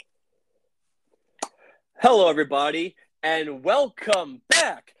Hello, everybody, and welcome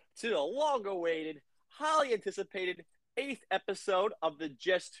back to the long-awaited, highly anticipated eighth episode of the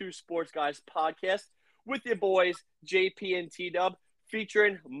Just Two Sports Guys podcast with your boys JP and T Dub,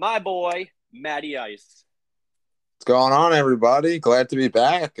 featuring my boy Matty Ice. What's going on, everybody? Glad to be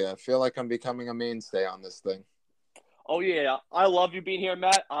back. I feel like I'm becoming a mainstay on this thing. Oh yeah, I love you being here,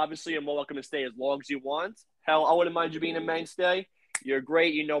 Matt. Obviously, you're more welcome to stay as long as you want. Hell, I wouldn't mind you being a mainstay. You're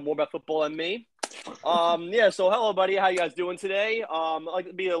great. You know more about football than me. So hello, buddy. How you guys doing today? I'd like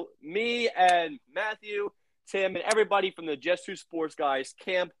to be me and Matthew, Tim, and everybody from the Just Two Sports Guys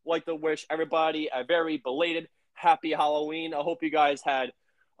camp. Like to wish everybody a very belated happy Halloween. I hope you guys had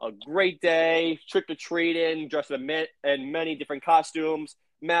a great day, trick or treating, dressed in many different costumes.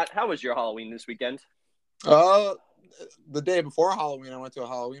 Matt, how was your Halloween this weekend? Uh, the day before Halloween, I went to a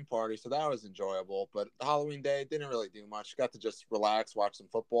Halloween party, so that was enjoyable. But the Halloween day didn't really do much. Got to just relax, watch some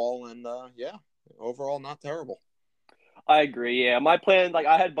football, and overall not terrible. I agree. Yeah, my plan,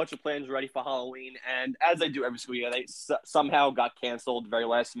 I had a bunch of plans ready for Halloween, and as I do every school year, they somehow got canceled very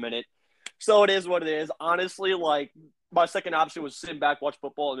last minute. So it is what it is. Honestly, my second option was sitting back, watch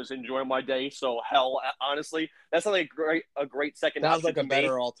football, and just enjoy my day. So hell, honestly, that's not a great second Sounds option like a to me.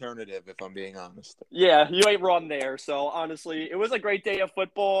 better alternative, if I'm being honest. Yeah, you ain't wrong there. So honestly, it was a great day of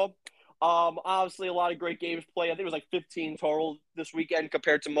football. Obviously, a lot of great games played. I think it was like 15 total this weekend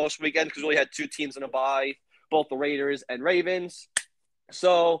compared to most weekends because we only had two teams in a bye, both the Raiders and Ravens.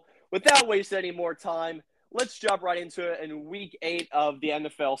 So without wasting any more time, let's jump right into it in week 8 of the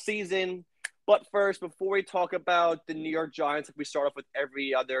NFL season. But first, before we talk about the New York Giants, like we start off with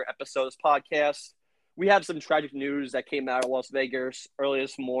every other episode of this podcast, we have some tragic news that came out of Las Vegas early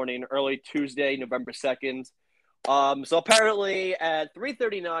this morning, early Tuesday, November 2nd. So apparently at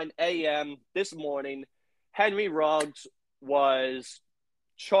 3:39 a.m. this morning, Henry Ruggs was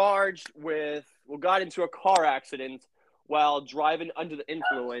got into a car accident while driving under the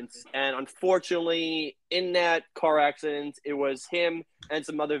influence. And unfortunately, in that car accident, it was him and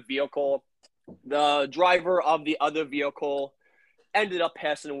some other vehicle. The driver of the other vehicle ended up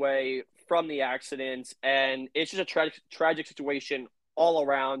passing away from the accident. And it's just a tragic situation all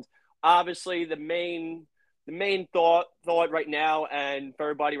around. Obviously, the main thought right now and for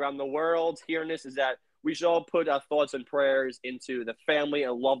everybody around the world hearing this is that we should all put our thoughts and prayers into the family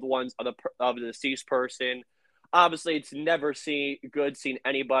and loved ones of the deceased person. Obviously, it's never good seeing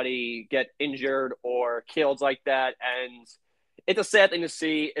anybody get injured or killed like that, and it's a sad thing to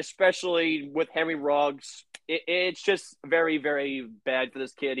see, especially with Henry Ruggs. It's just very, very bad for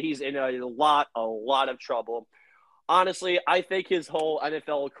this kid. He's in a lot of trouble. Honestly, I think his whole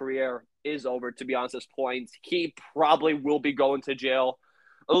NFL career is over, to be honest, at this point. He probably will be going to jail.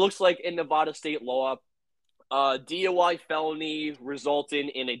 It looks like in Nevada state law, DUI felony resulting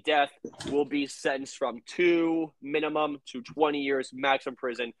in a death will be sentenced from 2 minimum to 20 years maximum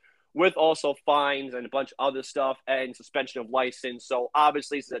prison, with also fines and a bunch of other stuff and suspension of license. So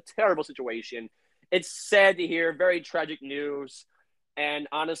obviously, this is a terrible situation. It's sad to hear, very tragic news. And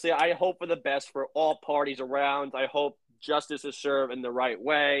honestly, I hope for the best for all parties around. I hope justice is served in the right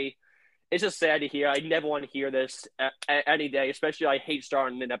way. It's just sad to hear. I never want to hear this any day, especially I hate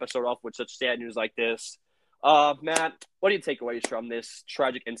starting an episode off with such sad news like this. Matt, what are your takeaways from this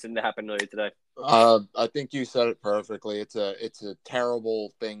tragic incident that happened earlier today? I think you said it perfectly. It's a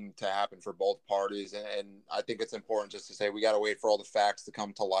terrible thing to happen for both parties, and I think it's important just to say we got to wait for all the facts to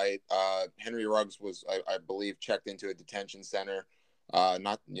come to light. Henry Ruggs was, I believe, checked into a detention center,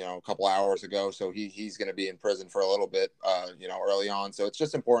 not a couple hours ago, so he's going to be in prison for a little bit, early on. So it's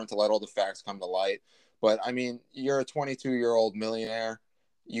just important to let all the facts come to light. But I mean, you're a 22-year-old millionaire.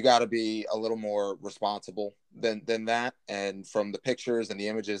 You got to be a little more responsible than that. And from the pictures and the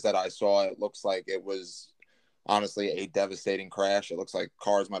images that I saw, it looks like it was honestly a devastating crash. It looks like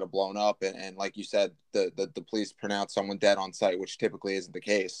cars might have blown up. And like you said, the police pronounced someone dead on site, which typically isn't the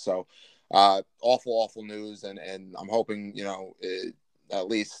case. So awful news. And I'm hoping, at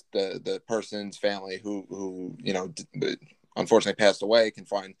least the person's family who unfortunately passed away can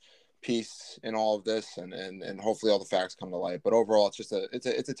find peace in all of this, and hopefully all the facts come to light. But overall,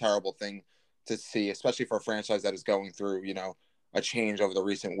 it's a terrible thing to see, especially for a franchise that is going through a change over the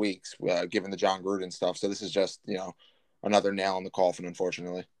recent weeks, given the John Gruden stuff. So this is just another nail in the coffin,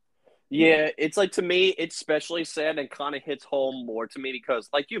 unfortunately. Yeah, it's to me, it's especially sad and kind of hits home more to me because,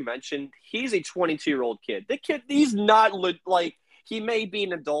 like you mentioned, he's a 22-year-old kid. The kid, he's not he may be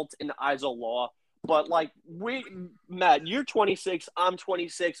an adult in the eyes of law, but Matt, you're 26, I'm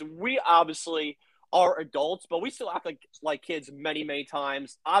 26. We obviously are adults, but we still act like kids many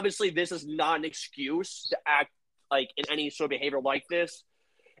times. Obviously, this is not an excuse to act in any sort of behavior like this.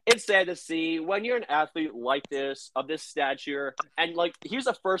 it's sad to see when you're an athlete like this, of this stature, and like he's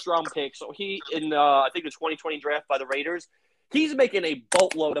a first round pick. So he in I think the 2020 draft by the Raiders, he's making a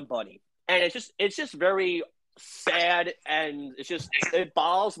boatload of money, and it's just very sad, and it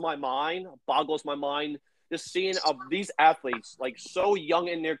boggles my mind, just seeing of these athletes like so young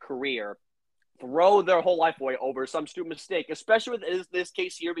in their career throw their whole life away over some stupid mistake, especially with this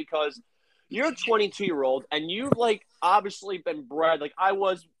case here because you're a 22-year-old and you've like obviously been bred like I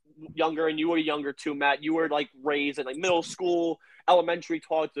was younger and you were younger too, Matt. You were like raised in like middle school, elementary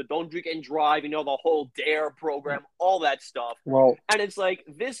taught to don't drink and drive, the whole DARE program, all that stuff. Well, And it's like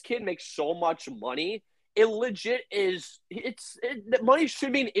this kid makes so much money. It legit is. Money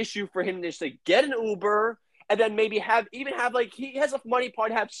should be an issue for him to just like get an Uber and then maybe have like he has a money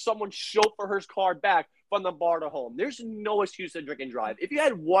part to have someone chauffeur his car back from the bar to home. There's no excuse to drink and drive. If you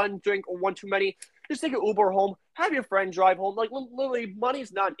had one drink or one too many, just take an Uber home, have your friend drive home. Like literally,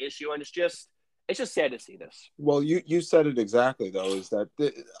 money's not an issue, and it's just sad to see this. well, you said it exactly though. Is that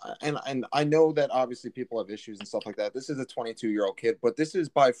and I know that obviously people have issues and stuff like that. This is a 22-year-old kid, but this is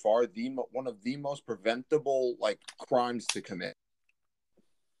by far one of the most preventable like crimes to commit.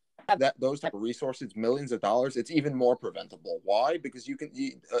 That those type of resources, millions of dollars, it's even more preventable. Why? Because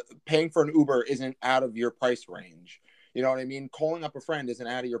paying for an Uber isn't out of your price range. You know what I mean? Calling up a friend isn't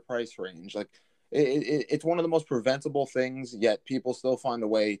out of your price range. Like it's one of the most preventable things. Yet people still find a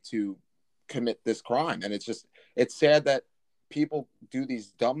way to commit this crime, and it's sad that people do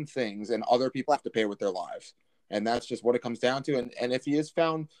these dumb things and other people have to pay with their lives. And that's just what it comes down to. And if he is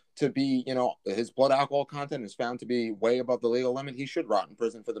found to be, his blood alcohol content is found to be way above the legal limit, he should rot in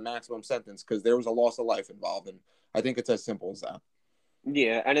prison for the maximum sentence because there was a loss of life involved. And I think it's as simple as that.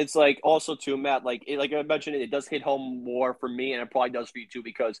 Yeah, and it's like also too, Matt. Like I mentioned, it does hit home more for me, and it probably does for you too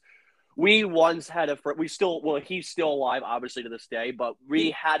because we once had a friend. He's still alive, obviously to this day. But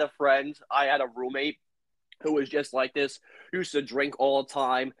we had a friend. I had a roommate who was just like this, used to drink all the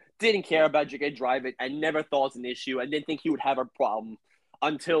time, didn't care about drinking driving, and never thought it was an issue, and didn't think he would have a problem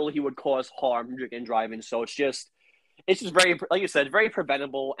until he would cause harm drinking driving. So it's just very, like you said, very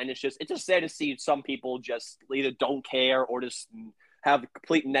preventable, and it's just sad to see some people just either don't care or just have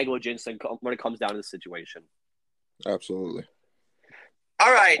complete negligence when it comes down to the situation. Absolutely.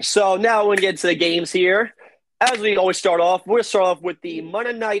 All right, so now we're going to get to the games here. As we always start off, we'll start off with the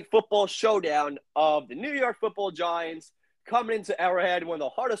Monday Night Football showdown of the New York Football Giants coming into Arrowhead, one of the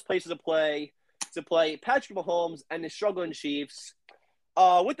hardest places to play Patrick Mahomes and the struggling Chiefs.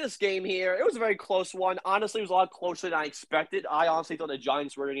 With this game here, it was a very close one. Honestly, it was a lot closer than I expected. I honestly thought the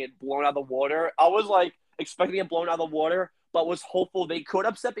Giants were going to get blown out of the water. I was like expecting to get blown out of the water, but was hopeful they could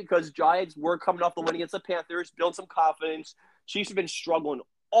upset because Giants were coming off the win against the Panthers, build some confidence. Chiefs have been struggling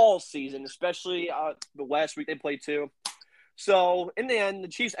all season, especially the last week they played too. So in the end, the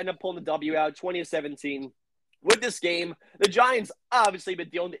Chiefs end up pulling the W out 20-17. With this game, the Giants obviously been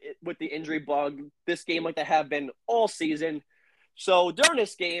dealing with the injury bug this game like they have been all season. So during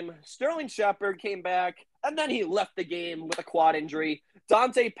this game, Sterling Shepard came back, and then he left the game with a quad injury.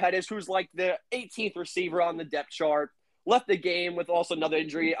 Dante Pettis, who's like the 18th receiver on the depth chart, left the game with also another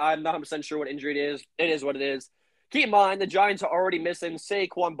injury. I'm not 100% sure what injury it is. It is what it is. Keep in mind, the Giants are already missing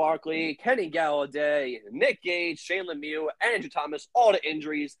Saquon Barkley, Kenny Galladay, Nick Gage, Shane Lemieux, and Andrew Thomas, all the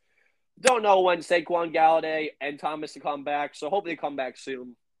injuries. Don't know when Saquon, Galladay, and Thomas will come back, so hopefully they come back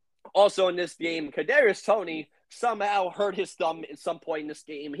soon. Also in this game, Kadarius Toney somehow hurt his thumb at some point in this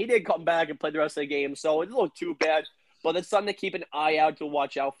game. He did come back and play the rest of the game, so it didn't look too bad. But it's something to keep an eye out to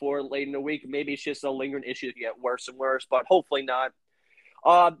watch out for late in the week. Maybe it's just a lingering issue to get worse and worse, but hopefully not.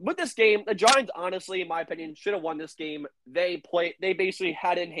 With this game, the Giants, honestly, in my opinion, should have won this game. They basically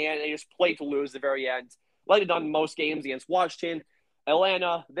had it in hand. They just played to lose at the very end. Like they've done most games against Washington,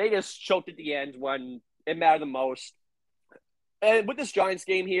 Atlanta. They just choked at the end when it mattered the most. And with this Giants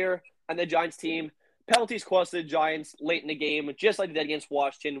game here and the Giants team, penalties cost the Giants late in the game, just like they did against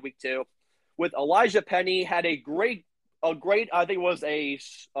Washington week 2. With Elijah Penny had a great, I think it was a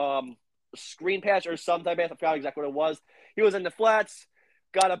screen pass or some type of, I forgot exactly what it was. He was in the flats,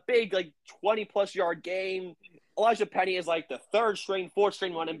 got a big 20-plus yard game. Elijah Penny is like the third string, fourth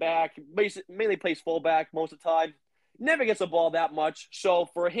string running back. Mainly plays fullback most of the time. Never gets the ball that much. So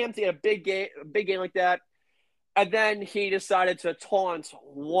for him to get a big game like that, and then he decided to taunt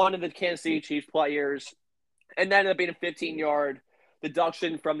one of the Kansas City Chiefs players, and that ended up being a 15-yard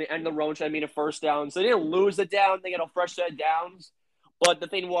deduction from the end of the road, which I mean a first down. So they didn't lose the down. They got a fresh set of downs. But the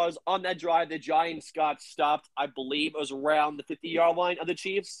thing was, on that drive, the Giants got stopped, I believe it was around the 50-yard line of the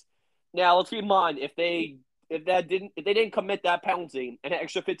Chiefs. Now, let's keep in mind, if they didn't commit that penalty and an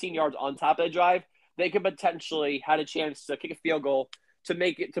extra 15 yards on top of the drive, they could potentially had a chance to kick a field goal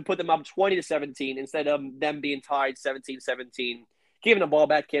to put them up 20-17 instead of them being tied 17-17, giving the ball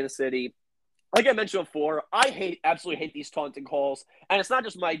back to Kansas City. Like I mentioned before, I absolutely hate these taunting calls, and it's not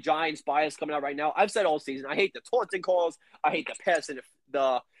just my Giants bias coming out right now. I've said all season I hate the taunting calls. I hate the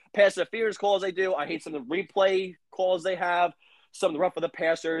pass interference calls they do. I hate some of the replay calls they have. Some of the rough of the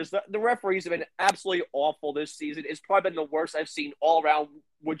passers. The referees have been absolutely awful this season. It's probably been the worst I've seen all around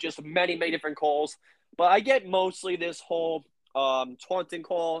with just many, many different calls. But I get mostly this whole taunting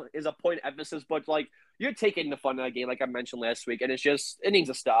call is a point of emphasis, but like you're taking the fun of that game, like I mentioned last week, and it needs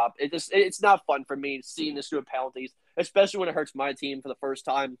to stop. It's not fun for me seeing this doing penalties, especially when it hurts my team for the first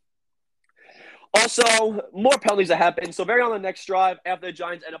time. Also, more penalties that happened. So very on the next drive, after the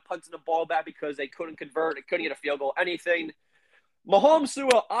Giants end up punting the ball back because they couldn't convert, they couldn't get a field goal, anything. Mahomes threw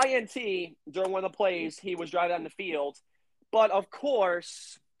an INT during one of the plays. He was driving down the field. But, of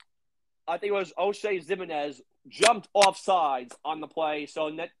course, I think it was O'Shea Zimenez jumped off sides on the play.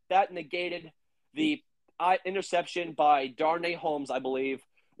 So that negated the interception by Darnay Holmes, I believe,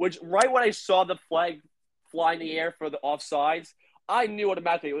 which right when I saw the flag fly in the air for the offsides, I knew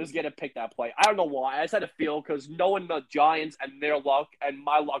automatically it was going to pick that play. I don't know why. I just had a feel because knowing the Giants and their luck and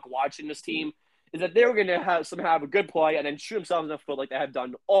my luck watching this team is that they were going to somehow have a good play and then shoot themselves in the foot like they have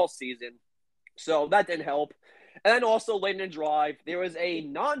done all season. So that didn't help. And then also late in the drive, there was a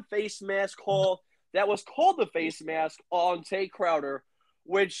non-face mask call that was called the face mask on Tay Crowder,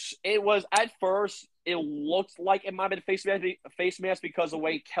 which it was at first, it looked like it might have been a face mask because of the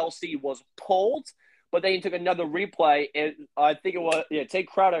way Kelsey was pulled. But then he took another replay, and I think it was, Tay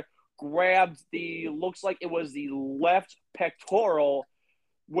Crowder grabbed looks like it was the left pectoral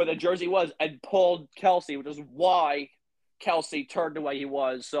where the jersey was and pulled Kelsey, which is why Kelsey turned the way he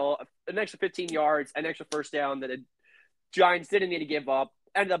was. So an extra 15 yards, an extra first down that the Giants didn't need to give up,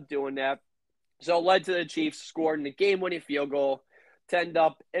 ended up doing that. So it led to the Chiefs scoring the game-winning field goal to end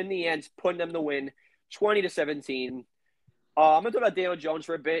up, in the end, putting them to win 20-17. I'm going to talk about Daniel Jones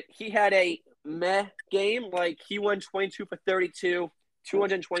for a bit. He had a meh game. Like, he went 22 for 32,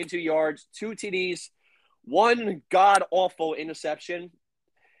 222 yards, 2 TDs, 1 god-awful interception.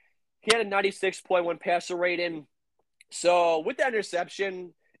 He had a 96.1 passer rating. So with that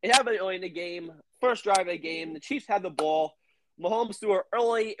interception, it happened early in the game. First drive of the game, the Chiefs had the ball. Mahomes threw an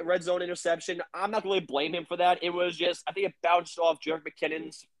early red zone interception. I'm not going to blame him for that. It was just, I think it bounced off Jerick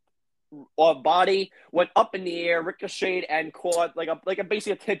McKinnon's body, went up in the air, ricocheted, and caught like a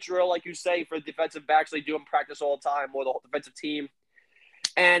basically a tip drill, like you say, for defensive backs they do in practice all the time, or the whole defensive team,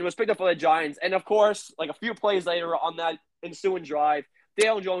 and was picked up for the Giants. And of course, like a few plays later on that ensuing drive,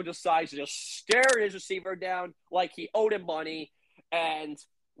 Daniel Jones decides to just stare his receiver down like he owed him money, and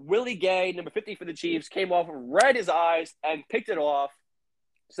Willie Gay, number 50 for the Chiefs, came off, read his eyes, and picked it off.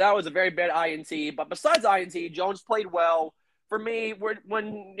 So that was a very bad INT. But besides INT, Jones played well. For me,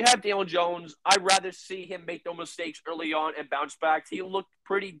 when you have Daniel Jones, I'd rather see him make no mistakes early on and bounce back. He looked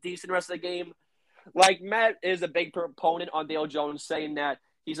pretty decent the rest of the game. Like, Matt is a big proponent on Daniel Jones, saying that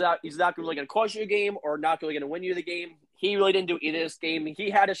he's not really going to cost you a game or not really going to win you the game. He really didn't do either this game.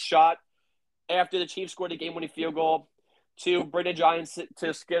 He had a shot after the Chiefs scored the game-winning field goal to bring the Giants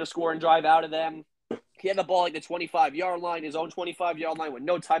to get a score and drive out of them. He had the ball like the 25-yard line, his own 25-yard line with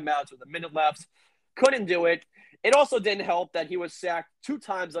no timeouts with a minute left. Couldn't do it. It also didn't help that he was sacked 2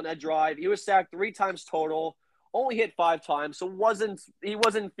 times on that drive. He was sacked 3 times total, only hit 5 times, so he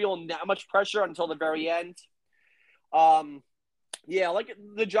wasn't feeling that much pressure until the very end. Yeah, like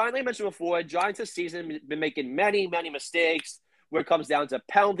the Giants I mentioned before, Giants this season have been making many, many mistakes where it comes down to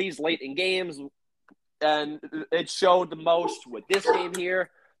penalties late in games, and it showed the most with this game here,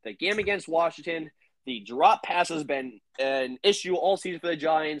 the game against Washington. The drop pass has been an issue all season for the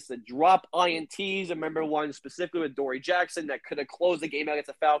Giants. The drop INTs, I remember one specifically with Dory Jackson that could have closed the game against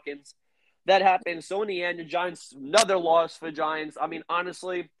the Falcons. That happened. So in the end, the Giants, another loss for the Giants. I mean,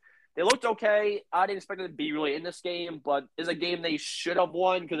 honestly, they looked okay. I didn't expect them to be really in this game, but it's a game they should have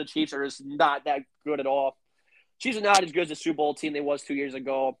won because the Chiefs are just not that good at all. Chiefs are not as good as the Super Bowl team they was 2 years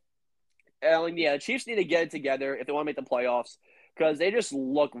ago. And yeah, the Chiefs need to get it together if they want to make the playoffs, because they just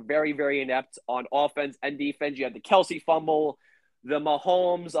look very, very inept on offense and defense. You have the Kelsey fumble, the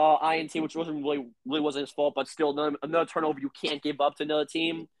Mahomes INT, which really wasn't his fault, but still another turnover you can't give up to another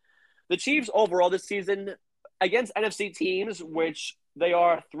team. The Chiefs overall this season against NFC teams, which they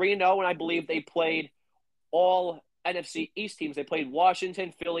are 3-0, and I believe they played all NFC East teams. They played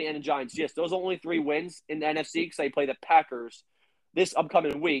Washington, Philly, and the Giants. Yes, those are only 3 wins in the NFC because they play the Packers this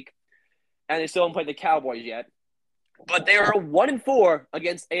upcoming week, and they still haven't played the Cowboys yet. But they are 1-4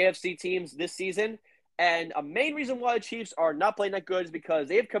 against AFC teams this season, And a main reason why the Chiefs are not playing that good is because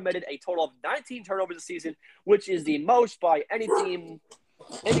they've committed a total of 19 turnovers this season, which is the most by any team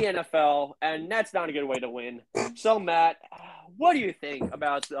in the NFL, and that's not a good way to win. So, Matt, what do you think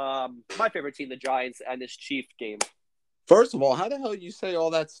about my favorite team, the Giants, and this Chiefs game? First of all, how the hell you say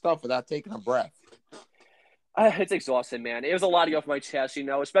all that stuff without taking a breath? It's exhausting, man. It was a lot to get off my chest,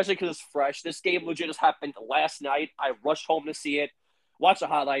 especially because it's fresh. This game legit just happened last night. I rushed home to see it, watch the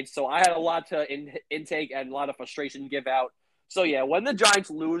highlights, so I had a lot to intake and a lot of frustration to give out. So, yeah, when the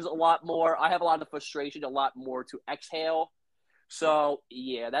Giants lose a lot more, I have a lot of frustration, a lot more to exhale. So,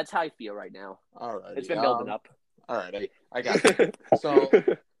 yeah, that's how I feel right now. All right. It's been building up. All right. I got you. So,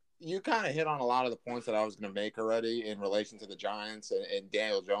 you kind of hit on a lot of the points that I was going to make already in relation to the Giants and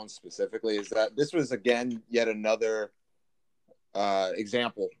Daniel Jones specifically, is that this was, again, yet another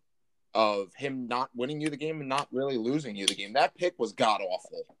example of him not winning you the game and not really losing you the game. That pick was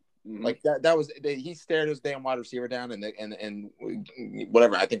god-awful. Mm-hmm. Like that was he stared his damn wide receiver down and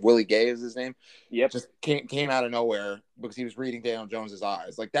whatever, I think Willie Gay is his name. Yep. Just came out of nowhere because he was reading Daniel Jones's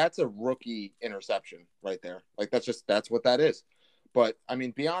eyes. Like that's a rookie interception right there. Like that's what that is. But I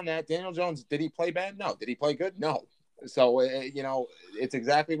mean, beyond that, Daniel Jones, did he play bad? No. Did he play good? No. So it's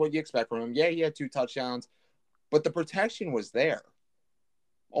exactly what you expect from him. Yeah, he had 2 touchdowns, but the protection was there.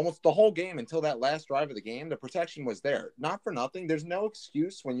 Almost the whole game until that last drive of the game, the protection was there. Not for nothing. There's no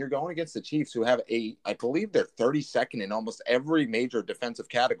excuse when you're going against the Chiefs, who have I believe they're 32nd in almost every major defensive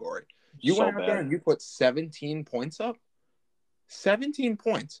category. You went out there and you put 17 points up. 17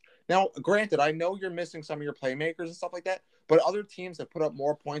 points. Now, granted, I know you're missing some of your playmakers and stuff like that, but other teams have put up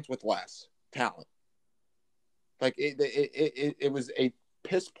more points with less talent. Like it was a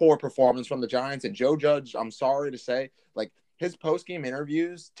piss poor performance from the Giants, and Joe Judge, I'm sorry to say, like, his post-game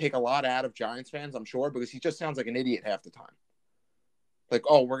interviews take a lot out of Giants fans, I'm sure, because he just sounds like an idiot half the time. Like,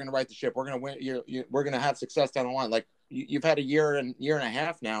 oh, we're going to right the ship. We're going to win. We're going to have success down the line. Like, you've had a year and a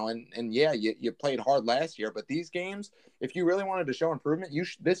half now, and yeah, you played hard last year. But these games, if you really wanted to show improvement,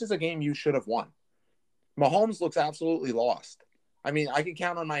 this is a game you should have won. Mahomes looks absolutely lost. I mean, I can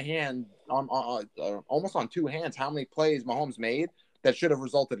count on my hand, almost on 2 hands, how many plays Mahomes made that should have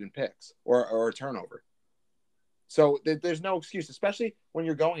resulted in picks or a turnover. So there's no excuse, especially when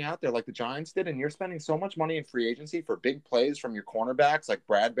you're going out there like the Giants did, and you're spending so much money in free agency for big plays from your cornerbacks like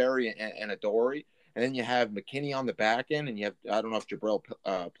Bradbury and Adoree, and then you have McKinney on the back end, and you have, I don't know if Jabril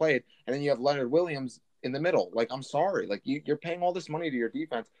played, and then you have Leonard Williams in the middle. Like, I'm sorry, like you're paying all this money to your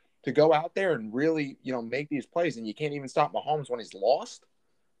defense to go out there and really, make these plays, and you can't even stop Mahomes when he's lost.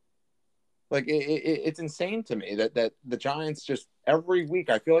 Like it's insane to me that the Giants just every week,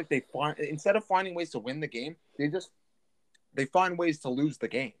 I feel like they find, instead of finding ways to win the game, they find ways to lose the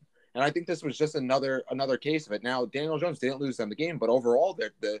game. And I think this was just another case of it. Now, Daniel Jones didn't lose them the game, but overall,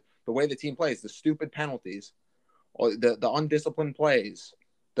 the way the team plays, the stupid penalties, or the undisciplined plays,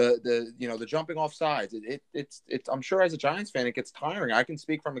 the jumping off sides, it's I'm sure as a Giants fan it gets tiring. I can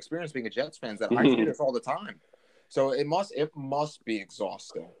speak from experience being a Jets fan that I see this all the time. So it must be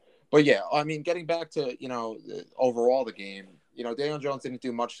exhausting. But yeah, I mean, getting back to, overall the game, Daniel Jones didn't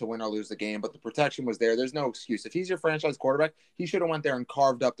do much to win or lose the game, but the protection was there. There's no excuse. If he's your franchise quarterback, he should have went there and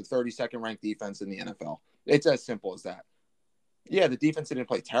carved up the 32nd ranked defense in the NFL. It's as simple as that. Yeah, the defense didn't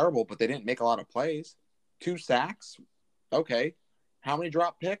play terrible, but they didn't make a lot of plays. 2 sacks. Okay. How many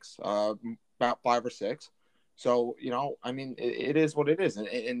drop picks? About 5 or 6. So, I mean, it is what it is.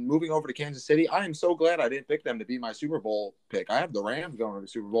 And moving over to Kansas City, I am so glad I didn't pick them to be my Super Bowl pick. I have the Rams going to the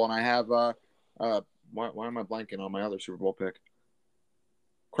Super Bowl, and I have why am I blanking on my other Super Bowl pick?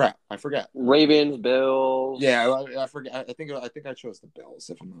 Crap, I forget. Ravens, Bills. Yeah, I forget. I think I chose the Bills,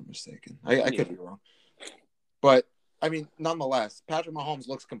 if I'm not mistaken. I could be wrong. But I mean, nonetheless, Patrick Mahomes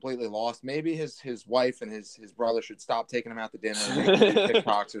looks completely lost. Maybe his wife and his brother should stop taking him out to dinner and making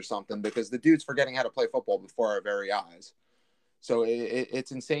TikToks or something, because the dude's forgetting how to play football before our very eyes. So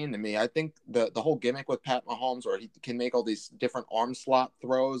it's insane to me. I think the whole gimmick with Pat Mahomes, where he can make all these different arm slot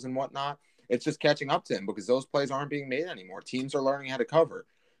throws and whatnot, it's just catching up to him because those plays aren't being made anymore. Teams are learning how to cover,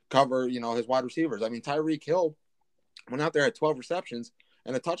 his wide receivers. I mean, Tyreek Hill went out there at 12 receptions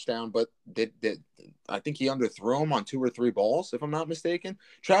and a touchdown, but I think he underthrew him on 2 or 3 balls, if I'm not mistaken.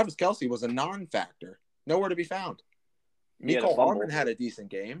 Travis Kelce was a non-factor, nowhere to be found. Mecole Hardman had a decent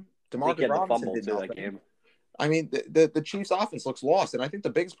game. DeMarcus Robinson did nothing. That game. I mean, the Chiefs' offense looks lost, and I think the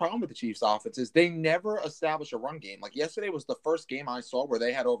biggest problem with the Chiefs' offense is they never establish a run game. Like yesterday was the first game I saw where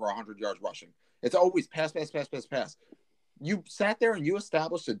they had over 100 yards rushing. It's always pass. You sat there and you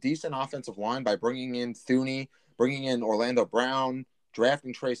established a decent offensive line by bringing in Thuney, bringing in Orlando Brown,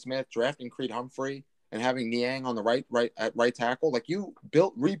 drafting Trey Smith, drafting Creed Humphrey, and having Niang on the right tackle. Like you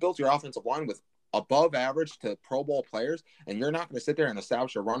rebuilt your offensive line with above average to Pro Bowl players, and you're not going to sit there and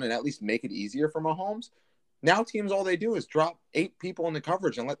establish a run and at least make it easier for Mahomes. Now teams, all they do is drop 8 people in the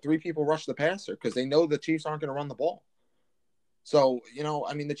coverage and let 3 people rush the passer because they know the Chiefs aren't going to run the ball. So,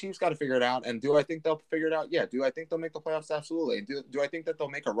 I mean, the Chiefs got to figure it out. And do I think they'll figure it out? Yeah. Do I think they'll make the playoffs? Absolutely. And do I think that they'll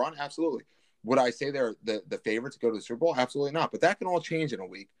make a run? Absolutely. Would I say they're the favorite to go to the Super Bowl? Absolutely not. But that can all change in a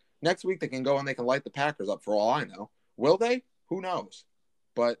week. Next week, they can go and they can light the Packers up for all I know. Will they? Who knows?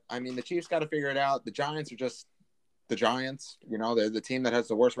 But, I mean, the Chiefs got to figure it out. The Giants are just the Giants. They're the team that has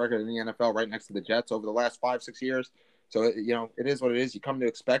the worst record in the NFL right next to the Jets over the last 5-6 years. So, it is what it is. You come to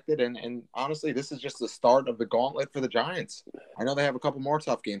expect it. And honestly, this is just the start of the gauntlet for the Giants. I know they have a couple more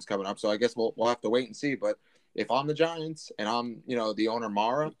tough games coming up, so I guess we'll have to wait and see. But if I'm the Giants and I'm, the owner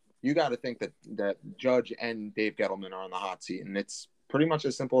Mara, you got to think that Judge and Dave Gettleman are on the hot seat. And it's pretty much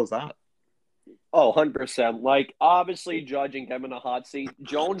as simple as that. Oh, 100%. Like, obviously, Judge and Gettleman on the hot seat.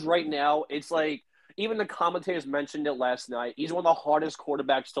 Jones right now, it's like, even the commentators mentioned it last night. He's one of the hardest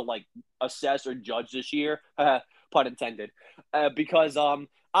quarterbacks to, like, assess or judge this year. Pun intended. Because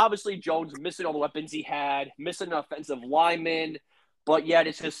obviously Jones missing all the weapons he had, missing an offensive lineman, but yet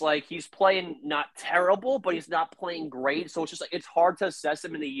it's just like he's playing not terrible, but he's not playing great. So it's just like it's hard to assess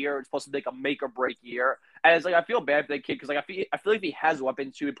him in a year. It's supposed to be like a make or break year. And it's like I feel bad for the kid because like I feel like if he has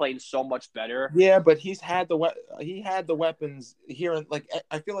weapons, he would be playing so much better. Yeah, but he had the weapons here. And like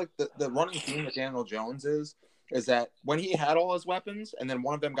I feel like the running theme with Daniel Jones is that when he had all his weapons and then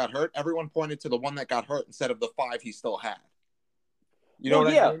one of them got hurt, everyone pointed to the one that got hurt instead of the 5 he still had. You know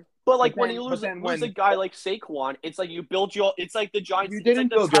what I mean? But like when you lose a guy like Saquon, it's like you build it's like the Giants. You didn't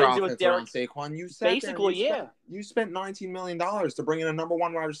build your offense around Saquon. You basically, you spent $19 million to bring in a number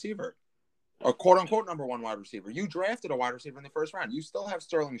 1 wide receiver, a quote unquote number 1 wide receiver. You drafted a wide receiver in the first round. You still have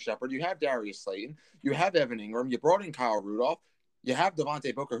Sterling Shepard. You have Darius Slayton. You have Evan Ingram. You brought in Kyle Rudolph. You have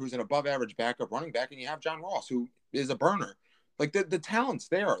Devontae Booker, who's an above-average backup running back, and you have John Ross, who is a burner. Like, the talent's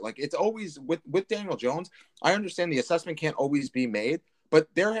there. Like, it's always with Daniel Jones, I understand the assessment can't always be made, but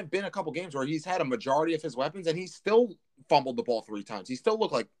there have been a couple games where he's had a majority of his weapons, and he still fumbled the ball 3 times. He still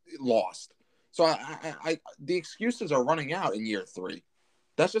looked like lost. So, the excuses are running out in year 3.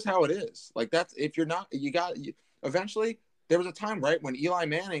 That's just how it is. Like, that's if you're not – eventually, there was a time, right, when Eli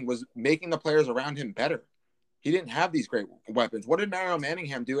Manning was making the players around him better. He didn't have these great weapons. What did Mario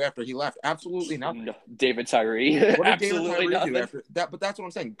Manningham do after he left? Absolutely nothing. No, David Tyree. What did David Tyree do after that? But that's what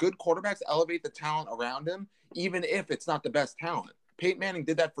I'm saying. Good quarterbacks elevate the talent around him, even if it's not the best talent. Peyton Manning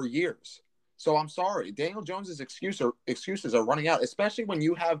did that for years. So I'm sorry. Daniel Jones's excuses are running out, especially when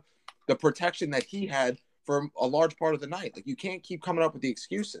you have the protection that he had for a large part of the night. Like, you can't keep coming up with the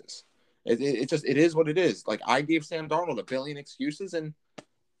excuses. It is what it is. Like, I gave Sam Darnold a billion excuses, and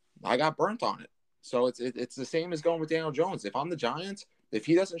I got burnt on it. So it's the same as going with Daniel Jones. If I'm the Giants, if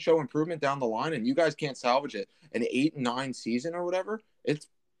he doesn't show improvement down the line and you guys can't salvage it an 8-9 season or whatever, it's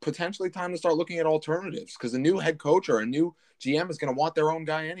potentially time to start looking at alternatives because a new head coach or a new GM is going to want their own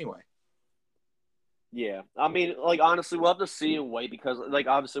guy anyway. Yeah. I mean, like, honestly, we'll have to see and wait because, like,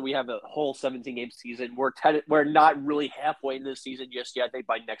 obviously we have a whole 17-game season. We're not really halfway into the season just yet. I think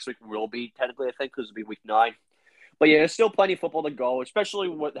by next week we'll be, technically, I think, because it'll be week 9. But, yeah, there's still plenty of football to go, especially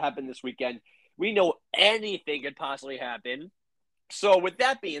what happened this weekend. We know anything could possibly happen. So with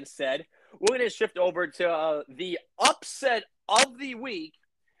that being said, we're going to shift over to the upset of the week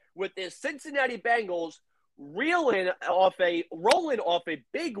with the Cincinnati Bengals rolling off a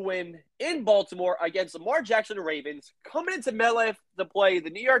big win in Baltimore against the Lamar Jackson Ravens, coming into MetLife to play the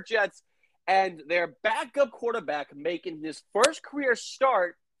New York Jets, and their backup quarterback making his first career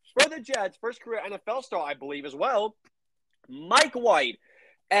start for the Jets, first career NFL start, I believe, as well, Mike White.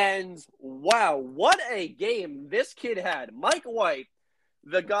 And wow, what a game this kid had. Mike White,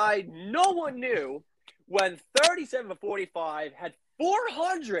 the guy no one knew, went 37-45, had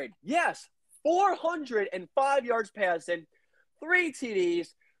 405 yards passing, 3 TDs,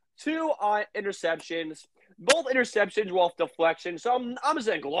 2 interceptions. Both interceptions were off deflection, so I'm just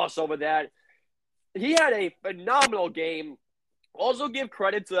going to gloss over that. He had a phenomenal game. Also give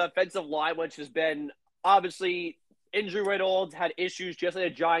credit to the offensive line, which has been obviously injury-riddled, had issues just like the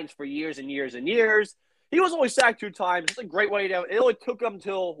Giants for years and years and years. He was only sacked 2 times. It's a great way to – it only took him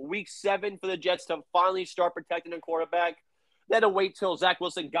until week 7 for the Jets to finally start protecting their quarterback. They had to wait till Zach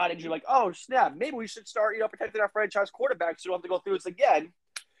Wilson got injured, like, oh, snap, maybe we should start, protecting our franchise quarterback so we don't have to go through this again.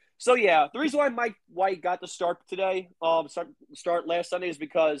 So, yeah, the reason why Mike White got the start today, start last Sunday is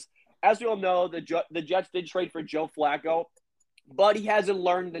because, as we all know, the Jets did trade for Joe Flacco, but he hasn't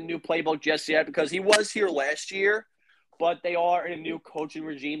learned the new playbook just yet because he was here last year. But they are in a new coaching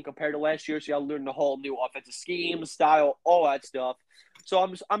regime compared to last year, so you got to learn the whole new offensive scheme, style, all that stuff. So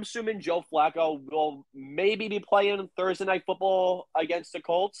I'm assuming Joe Flacco will maybe be playing Thursday Night Football against the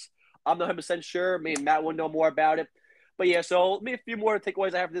Colts. I'm not 100% sure. Me and Matt will know more about it. But yeah, so maybe a few more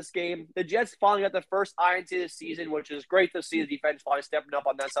takeaways I have for this game. The Jets finally got the first INT this season, which is great to see the defense finally stepping up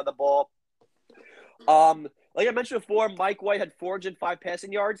on that side of the ball. Like I mentioned before, Mike White had 405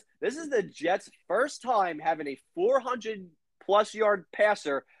 passing yards. This is the Jets' first time having a 400-plus yard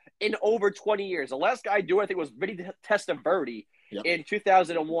passer in over 20 years. The last guy to do it, I think, was Vinny Testaverde in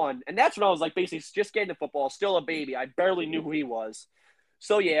 2001. And that's when I was like basically just getting the football, still a baby. I barely knew who he was.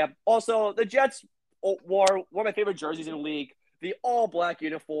 So, yeah. Also, the Jets wore one of my favorite jerseys in the league, the all-black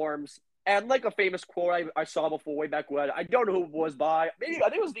uniforms. And like a famous quote I saw before way back when, I don't know who it was by. Maybe I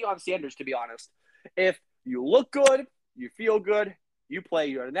think it was Deion Sanders, to be honest. If you look good, you feel good, you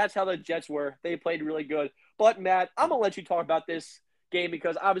play good. And that's how the Jets were. They played really good. But, Matt, I'm going to let you talk about this game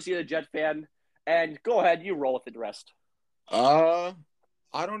because obviously you're a Jet fan. And go ahead, you roll with the rest. I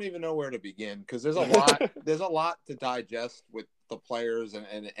don't even know where to begin because there's a lot there's a lot to digest with the players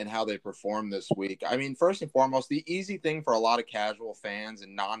and how they perform this week. I mean, first and foremost, the easy thing for a lot of casual fans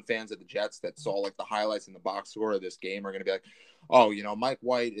and non-fans of the Jets that saw like the highlights in the box score of this game are going to be like, oh, Mike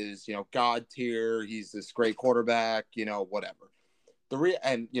White is, God tier. He's this great quarterback, whatever.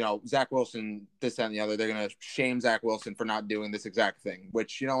 Zach Wilson, this and the other, they're going to shame Zach Wilson for not doing this exact thing,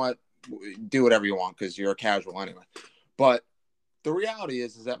 which, you know what, do whatever you want because you're a casual anyway. But the reality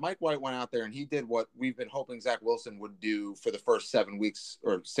is that Mike White went out there and he did what we've been hoping Zach Wilson would do for the first 7 weeks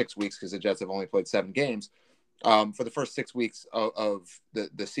or 6 weeks because the Jets have only played 7 games for the first 6 weeks of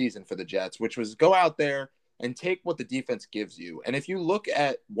the season for the Jets, which was go out there and take what the defense gives you. And if you look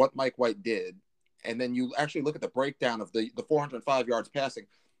at what Mike White did, and then you actually look at the breakdown of the 405 yards passing,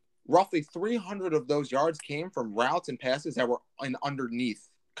 roughly 300 of those yards came from routes and passes that were in underneath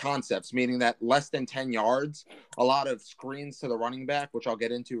concepts, meaning that less than 10 yards, a lot of screens to the running back, which I'll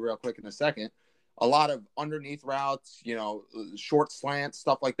get into real quick in a second, a lot of underneath routes, short slants,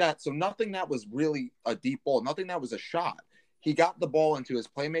 stuff like that. So nothing that was really a deep ball, nothing that was a shot. He got the ball into his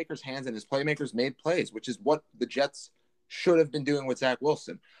playmakers' hands and his playmakers made plays, which is what the Jets should have been doing with Zach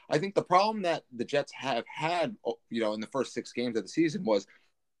Wilson. I think the problem that the Jets have had, in the first 6 games of the season was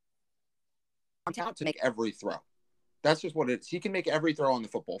to make every throw. That's just what it is. He can make every throw on the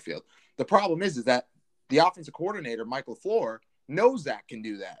football field. The problem is that the offensive coordinator, Mike LaFleur, knows Zach can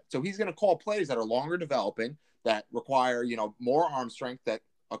do that. So he's going to call plays that are longer developing, that require, more arm strength, that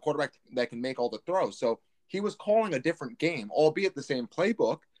a quarterback that can make all the throws. So he was calling a different game, albeit the same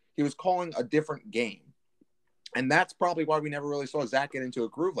playbook. He was calling a different game. And that's probably why we never really saw Zach get into a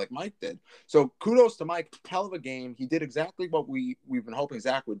groove like Mike did. So kudos to Mike. Hell of a game. He did exactly what we've been hoping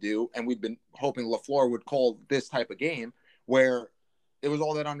Zach would do, and we've been hoping LaFleur would call this type of game where it was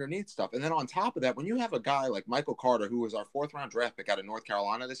all that underneath stuff. And then on top of that, when you have a guy like Michael Carter, who was our 4th-round draft pick out of North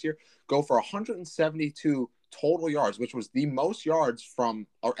Carolina this year, go for 172 total yards, which was the most yards from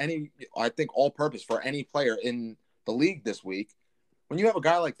I think all-purpose for any player in the league this week. When you have a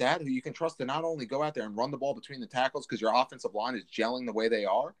guy like that who you can trust to not only go out there and run the ball between the tackles because your offensive line is gelling the way they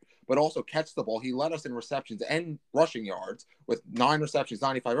are, but also catch the ball. He led us in receptions and rushing yards with 9 receptions,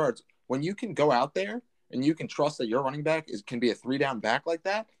 95 yards. When you can go out there and you can trust that your running back can be a 3-down back like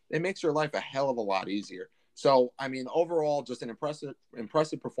that, it makes your life a hell of a lot easier. So, I mean, overall, just an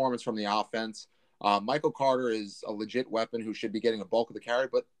impressive performance from the offense. Michael Carter is a legit weapon who should be getting a bulk of the carry.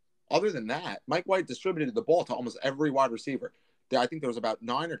 But other than that, Mike White distributed the ball to almost every wide receiver. I think there was about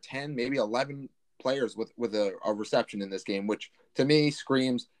 9 or 10, maybe 11 players with a reception in this game, which to me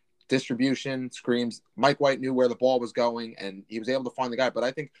screams distribution, screams Mike White knew where the ball was going, and he was able to find the guy. But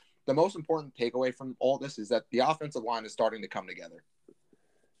I think the most important takeaway from all this is that the offensive line is starting to come together.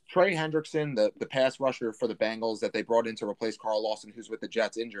 Trey Hendrickson, the pass rusher for the Bengals that they brought in to replace Carl Lawson, who's with the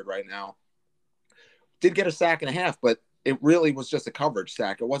Jets injured right now, did get a sack and a half, but it really was just a coverage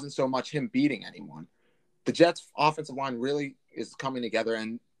sack. It wasn't so much him beating anyone. The Jets offensive line really is coming together.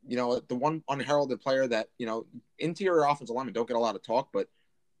 And, the one unheralded player that, interior offensive linemen don't get a lot of talk, but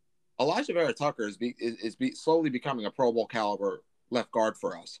Elijah Vera Tucker is slowly becoming a Pro Bowl caliber left guard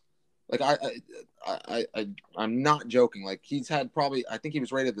for us. Like I'm not joking. Like he's had probably, I think he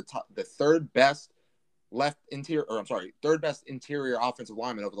was rated the third best interior offensive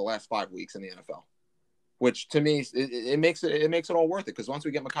lineman over the last 5 weeks in the NFL, which to me, it makes it all worth it. Cause once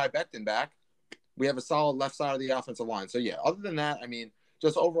we get Mekhi Becton back, we have a solid left side of the offensive line. So, yeah, other than that, I mean,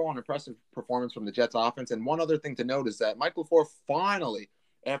 just overall an impressive performance from the Jets offense. And one other thing to note is that Michael LaFleur finally,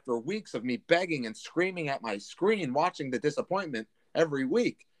 after weeks of me begging and screaming at my screen, watching the disappointment every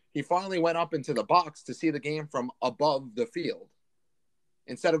week, he finally went up into the box to see the game from above the field.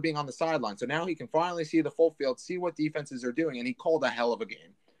 instead of being on the sideline. So now he can finally see the full field, see what defenses are doing, and he called a hell of a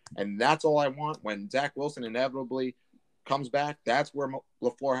game. And that's all I want when Zach Wilson inevitably comes back. That's where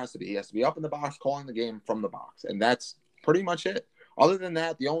LaFleur has to be. He has to be up in the box, calling the game from the box. And that's pretty much it. Other than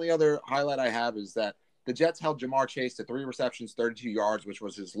that, the only other highlight I have is that the Jets held Jamar Chase to 3 receptions, 32 yards, which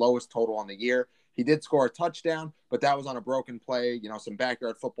was his lowest total on the year. He did score a touchdown, but that was on a broken play, some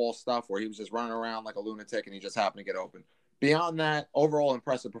backyard football stuff where he was just running around like a lunatic and he just happened to get open. Beyond that, overall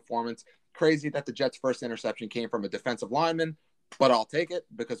impressive performance. Crazy that the Jets' first interception came from a defensive lineman, but I'll take it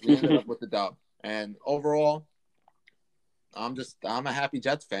because we ended up with the dub. And overall, I'm a happy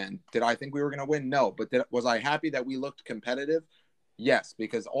Jets fan. Did I think we were going to win? No. But was I happy that we looked competitive? Yes,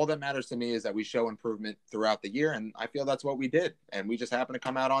 because all that matters to me is that we show improvement throughout the year, and I feel that's what we did, and we just happened to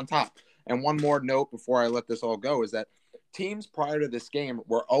come out on top. And one more note before I let this all go is that teams prior to this game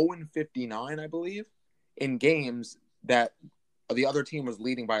were 0-59, I believe, in games that the other team was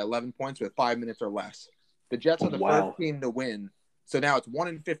leading by 11 points with 5 minutes or less. The Jets are the first team to win, so now it's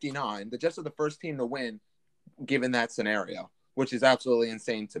 1-59. The Jets are the first team to win given that scenario, which is absolutely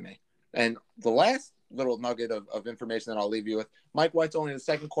insane to me. And the last little nugget of information that I'll leave you with, Mike White's only the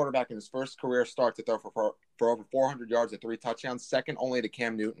second quarterback in his first career start to throw for over 400 yards and 3 touchdowns, second only to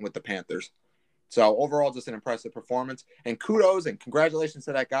Cam Newton with the Panthers. So overall, just an impressive performance. And kudos and congratulations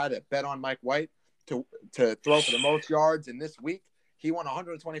to that guy that bet on Mike White to throw for the most yards in this week. He won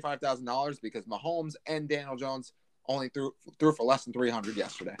 $125,000 because Mahomes and Daniel Jones only threw for less than 300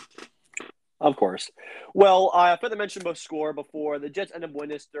 yesterday. Of course. Well, I forgot to mention the score before. The Jets end up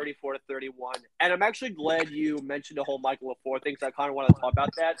winning this 34-31. And I'm actually glad you mentioned the whole Michael LaFleur thing, because I kind of want to talk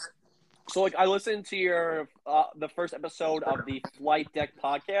about that. So, I listened to your the first episode of the Flight Deck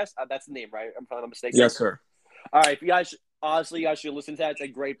podcast. That's the name, right? I'm probably not mistaken. Yes, sir. All right. If you guys, honestly, you guys should listen to that. It's a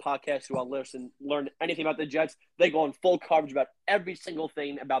great podcast. You want to learn anything about the Jets. They go in full coverage about every single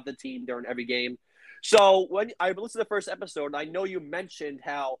thing about the team during every game. So, when I listened to the first episode, I know you mentioned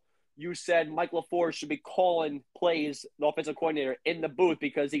how you said Mike LaFleur should be calling plays, the offensive coordinator, in the booth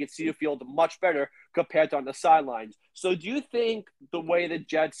because he could see the field much better compared to on the sidelines. So do you think the way the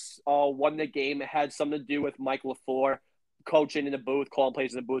Jets won the game had something to do with Mike LaFleur coaching in the booth, calling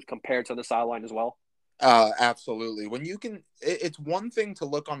plays in the booth compared to on the sideline as well? Absolutely. When you can, it's one thing to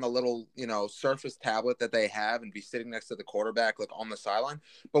look on the little, surface tablet that they have and be sitting next to the quarterback, like on the sideline.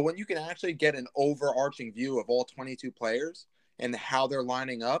 But when you can actually get an overarching view of all 22 players and how they're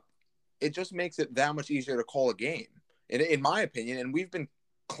lining up, it just makes it that much easier to call a game, in my opinion. And we've been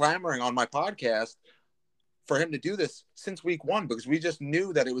clamoring on my podcast for him to do this since week 1 because we just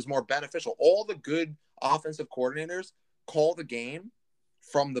knew that it was more beneficial. All the good offensive coordinators call the game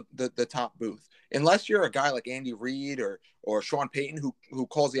from the top booth. Unless you're a guy like Andy Reid or Sean Payton who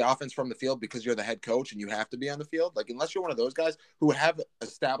calls the offense from the field because you're the head coach and you have to be on the field. Like, unless you're one of those guys who have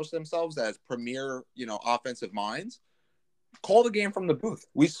established themselves as premier, offensive minds, call the game from the booth.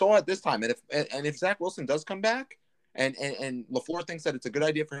 We saw it this time. And if Zach Wilson does come back and LaFleur thinks that it's a good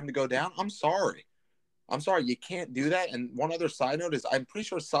idea for him to go down, I'm sorry. You can't do that. And one other side note is I'm pretty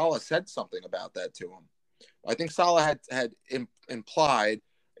sure Saleh said something about that to him. I think Saleh had implied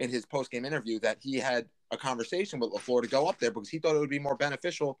in his post-game interview that he had a conversation with LaFleur to go up there because he thought it would be more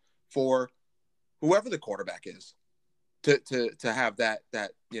beneficial for whoever the quarterback is to have that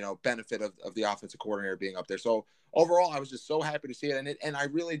benefit of the offensive coordinator being up there. So overall, I was just so happy to see it. And I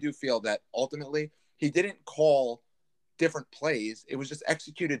really do feel that ultimately he didn't call different plays. It was just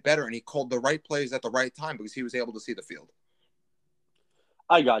executed better, and he called the right plays at the right time because he was able to see the field.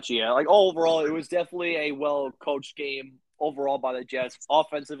 I got you. Yeah. Like, overall, it was definitely a well-coached game overall by the Jets,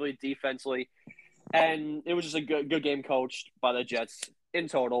 offensively, defensively. And it was just a good game coached by the Jets in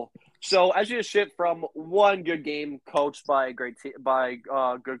total. So as you just shift from one good game coached by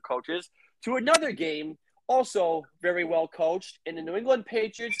good coaches to another game also very well coached, in the New England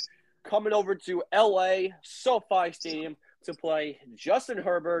Patriots coming over to LA SoFi Stadium to play Justin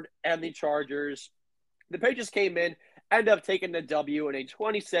Herbert and the Chargers. The Patriots came in, ended up taking the W in a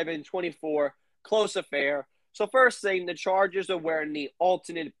 27-24 close affair. So first thing, the Chargers are wearing the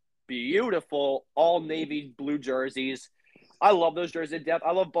alternate beautiful all-navy blue jerseys. I love those jerseys to death.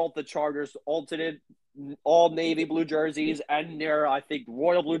 I love both the Chargers alternate all-navy blue jerseys and their, I think,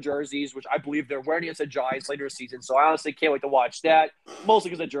 royal blue jerseys, which I believe they're wearing against the Giants later this season. So I honestly can't wait to watch that, mostly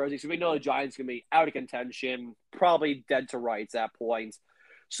because of the jerseys. So we know the Giants are going to be out of contention, probably dead to rights at that point.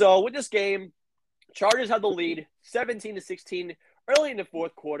 So with this game, Chargers had the lead 17-16 early in the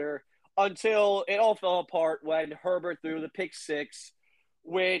fourth quarter until it all fell apart when Herbert threw the pick six,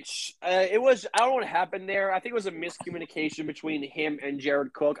 which it was, I don't know what happened there. I think it was a miscommunication between him and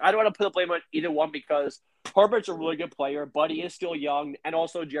Jared Cook. I don't want to put the blame on either one because Herbert's a really good player, but he is still young, and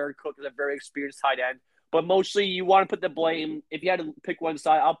also Jared Cook is a very experienced tight end. But mostly, you want to put the blame. If you had to pick one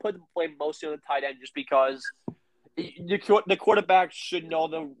side, I'll put the blame mostly on the tight end, just because the quarterback should know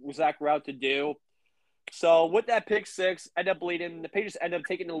the exact route to do. So with that pick six, end up leading. The Patriots end up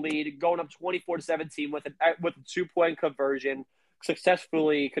taking the lead, going up 24-17 with a 2-point conversion,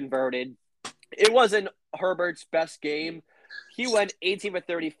 successfully converted. It wasn't Herbert's best game. He went 18 for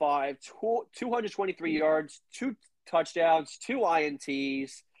 35, 223 yards, 2 touchdowns, 2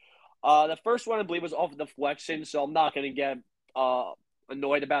 INTs. The first one, I believe, was off a deflection, so I'm not going to get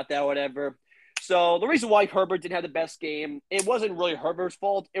annoyed about that or whatever. So the reason why Herbert didn't have the best game, it wasn't really Herbert's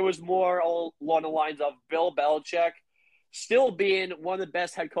fault. It was more along the lines of Bill Belichick still being one of the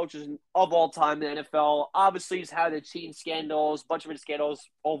best head coaches of all time in the NFL. Obviously, he's had the cheating scandals, bunch of scandals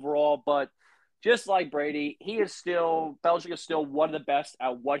overall, but just like Brady, Belichick is still one of the best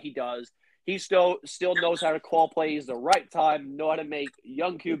at what he does. He still knows how to call plays the right time, know how to make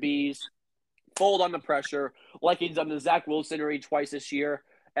young QBs fold under pressure, like he's done to Zach Wilson twice this year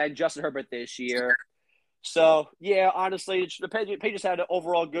and Justin Herbert this year. So, yeah, honestly, the Patriots had an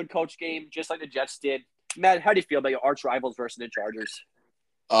overall good coach game, just like the Jets did. Matt, how do you feel about your arch rivals versus the Chargers?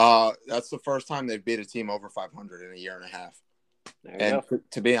 That's the first time they've beat a team over 500 in a year and a half. And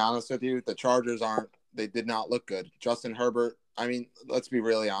to be honest with you, the Chargers they did not look good. Justin Herbert, I mean, let's be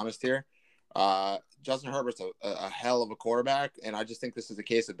really honest here. Justin Herbert's a hell of a quarterback, and I just think this is a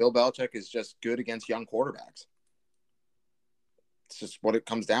case of Bill Belichick is just good against young quarterbacks. It's just what it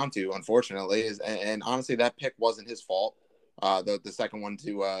comes down to, unfortunately. And honestly, that pick wasn't his fault. The second one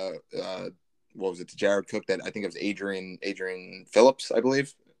to what was it, to Jared Cook, that I think it was Adrian Phillips, I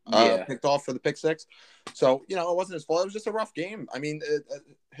believe, picked off for the pick six. So, it wasn't his fault. It was just a rough game. I mean,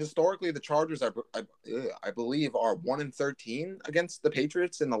 historically, the Chargers, I believe, are 1-13 against the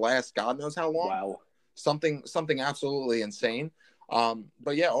Patriots in the last God knows how long. Wow. Something absolutely insane.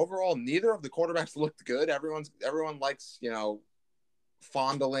 But yeah, overall, neither of the quarterbacks looked good. Everyone likes,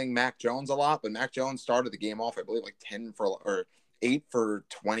 fondling Mac Jones a lot, but Mac Jones started the game off, I believe, like 8 for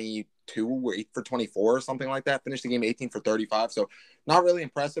 22 or 8 for 24 or something like that. Finished the game 18 for 35. So not really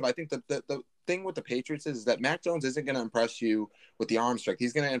impressive. I think the thing with the Patriots is that Mac Jones isn't going to impress you with the arm strength.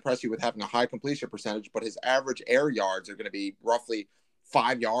 He's going to impress you with having a high completion percentage, but his average air yards are going to be roughly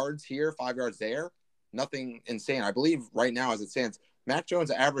 5 yards here, 5 yards there. Nothing insane. I believe right now, as it stands, Mac Jones'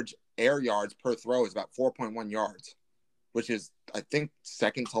 average air yards per throw is about 4.1 yards, which is, I think,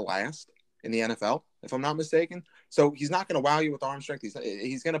 second to last in the NFL, if I'm not mistaken. So he's not going to wow you with arm strength.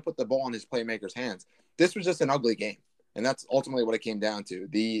 He's going to put the ball in his playmakers' hands. This was just an ugly game, and that's ultimately what it came down to.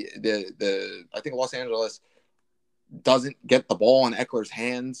 I think Los Angeles doesn't get the ball in Eckler's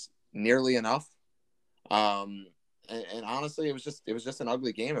hands nearly enough. And honestly, it was just an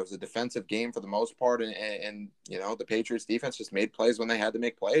ugly game. It was a defensive game for the most part, and the Patriots defense just made plays when they had to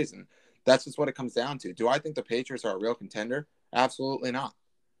make plays, and that's just what it comes down to. Do I think the Patriots are a real contender? Absolutely not.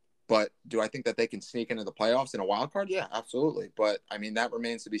 But do I think that they can sneak into the playoffs in a wild card? Yeah, absolutely. But I mean, that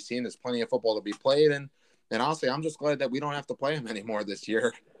remains to be seen. There's plenty of football to be played, and honestly, I'm just glad that we don't have to play them anymore this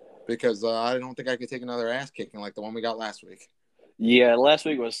year, because I don't think I could take another ass kicking like the one we got last week. Yeah, last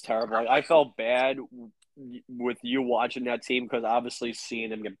week was terrible. I felt bad with you watching that team, because obviously seeing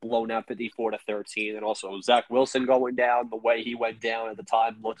them get blown out 54-13, and also Zach Wilson going down the way he went down at the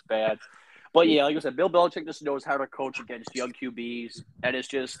time looks bad. But yeah, like I said, Bill Belichick just knows how to coach against young QBs, and it's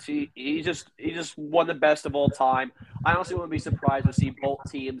just he's just one of the best of all time. I honestly wouldn't be surprised to see both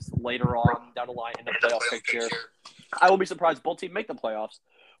teams later on down the line in the playoff picture. I will be surprised both teams make the playoffs,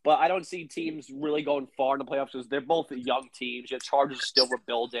 but I don't see teams really going far in the playoffs because they're both young teams. The Chargers are still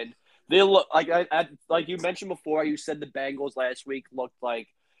rebuilding. They look like you mentioned before. You said the Bengals last week looked like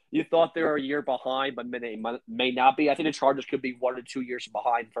you thought they were a year behind, but may not be. I think the Chargers could be 1 or 2 years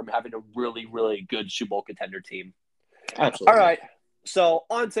behind from having a really, really good Super Bowl contender team. Absolutely. All right. So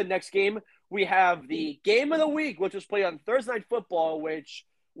on to the next game. We have the game of the week, which was played on Thursday Night Football, which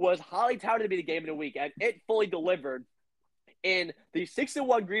was highly touted to be the game of the week, and it fully delivered. In the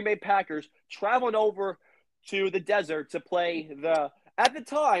 6-1 Green Bay Packers traveling over to the desert to play the, at the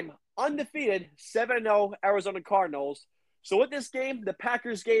time, undefeated 7-0 Arizona Cardinals. So with this game, the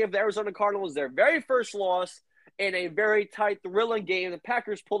Packers gave the Arizona Cardinals their very first loss in a very tight, thrilling game. The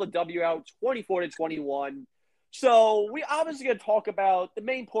Packers pulled a W out 24-21. So we obviously going to talk about the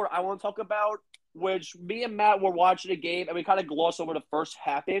main part I want to talk about, which me and Matt were watching the game, and we kind of glossed over the first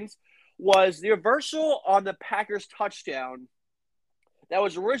happens, was the reversal on the Packers touchdown that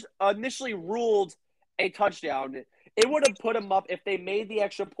was initially ruled a touchdown. It would have put them up if they made the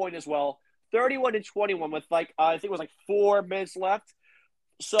extra point as well. 31-21 with I think it was 4 minutes left.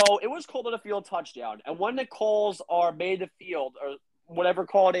 So it was called on the field touchdown. And when the calls are made to field or whatever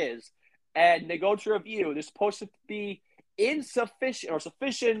call it is, and they go to review, there's supposed to be insufficient or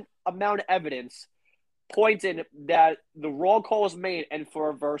sufficient amount of evidence pointing that the wrong call was made and for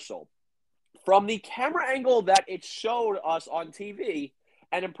reversal. From the camera angle that it showed us on TV,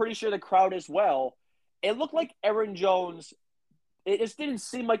 and I'm pretty sure the crowd as well, it looked like Aaron Jones. It just didn't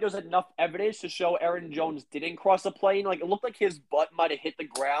seem like there was enough evidence to show Aaron Jones didn't cross the plane. Like, it looked like his butt might have hit the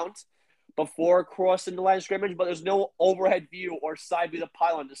ground before crossing the line of scrimmage, but there's no overhead view or side view of the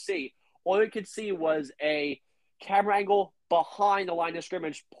pylon to see. All you could see was a camera angle behind the line of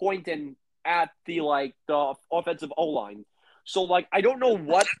scrimmage pointing at the offensive O-line. So, I don't know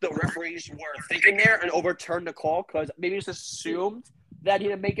what the referees were thinking there and overturned the call because maybe just assumed that he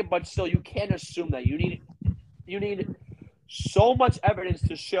didn't make it, but still, you can't assume that. You need so much evidence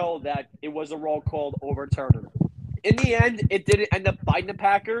to show that it was a wrong call to overturn him. In the end, it didn't end up biting the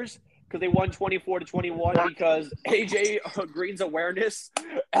Packers because they won 24-21 because AJ Green's awareness,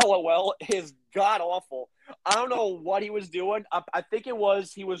 LOL, is god-awful. I don't know what he was doing. I think it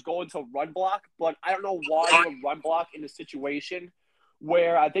was he was going to run block, but I don't know why he would run block in a situation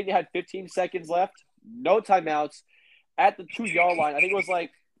where I think they had 15 seconds left, no timeouts, at the 2-yard line. I think it was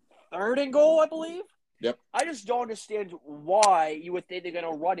third and goal, I believe. Yep. I just don't understand why you would think they're going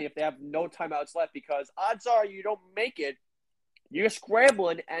to run it if they have no timeouts left because odds are you don't make it, you're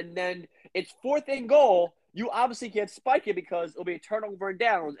scrambling, and then it's fourth and goal. You obviously can't spike it because it'll be a turnover and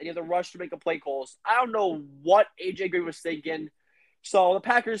downs, and you have to rush to make a play calls. I don't know what A.J. Green was thinking. So the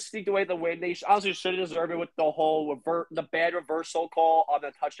Packers sneaked away the win. They honestly should have deserved it with the whole the bad reversal call on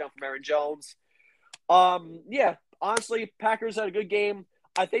the touchdown from Aaron Jones. Yeah, honestly, Packers had a good game.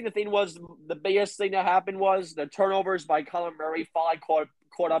 I think the thing was the biggest thing that happened was the turnovers by Kyler Murray finally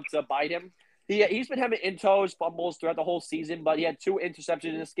caught up to bite him. He's been having intos, fumbles throughout the whole season, but he had 2 interceptions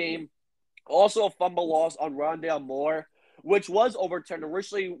in this game. Also a fumble loss on Rondale Moore, which was overturned.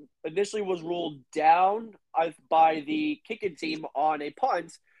 Initially was ruled down by the kicking team on a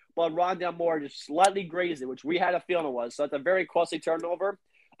punt, but Rondale Moore just slightly grazed it, which we had a feeling it was. So it's a very costly turnover.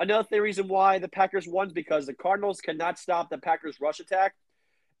 Another reason why the Packers won is because the Cardinals cannot stop the Packers' rush attack.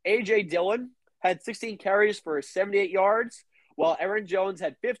 A.J. Dillon had 16 carries for 78 yards, while Aaron Jones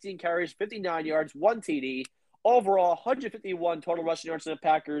had 15 carries, 59 yards, 1 TD. Overall, 151 total rushing yards to the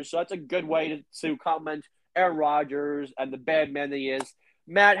Packers. So that's a good way to compliment Aaron Rodgers and the bad man that he is.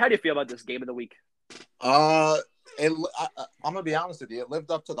 Matt, how do you feel about this game of the week? I'm gonna be honest with you. It lived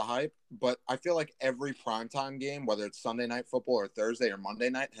up to the hype, but I feel like every primetime game, whether it's Sunday night football or Thursday or Monday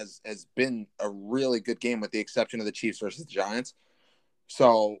night, has been a really good game, with the exception of the Chiefs versus the Giants.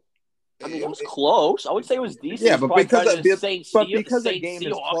 So, I mean, it was close. I would say it was decent. Yeah, but because a game is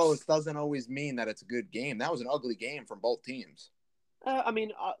Seahawks. close doesn't always mean that it's a good game. That was an ugly game from both teams. More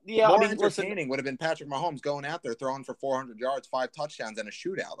entertaining would have been Patrick Mahomes going out there throwing for 400 yards, 5 touchdowns, and a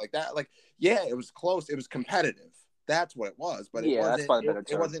shootout like that. It was close. It was competitive. That's what it was. But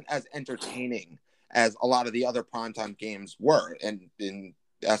it wasn't as entertaining as a lot of the other primetime games were. And in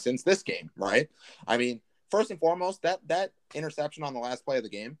essence, this game, right? I mean, first and foremost, that interception on the last play of the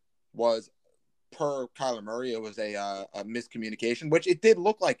game was, per Kyler Murray, it was a miscommunication, which it did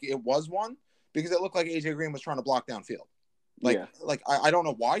look like it was one, because it looked like AJ Green was trying to block downfield. I don't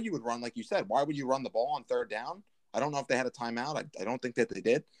know why you would run, like you said. Why would you run the ball on third down? I don't know if they had a timeout. I don't think that they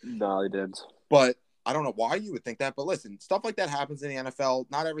did. No, they didn't. But I don't know why you would think that. But listen, stuff like that happens in the NFL.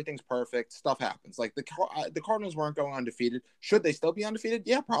 Not everything's perfect. Stuff happens. Like the Cardinals weren't going undefeated. Should they still be undefeated?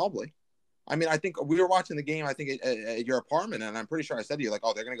 Yeah, probably. I mean, I think we were watching the game, I think, at your apartment, and I'm pretty sure I said to you, they're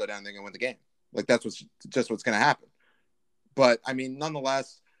going to go down, they're going to win the game. That's what's going to happen. But, I mean,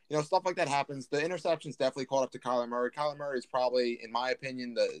 nonetheless, stuff like that happens. The interceptions definitely caught up to Kyler Murray. Kyler Murray is probably, in my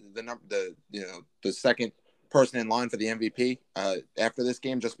opinion, the second person in line for the MVP after this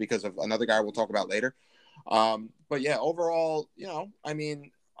game, just because of another guy we'll talk about later. But, yeah, overall, I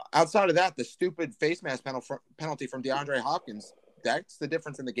mean, outside of that, the stupid face mask penalty from DeAndre Hopkins, that's the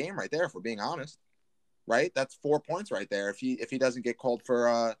difference in the game right there, if we're being honest. Right? That's 4 points right there if he doesn't get called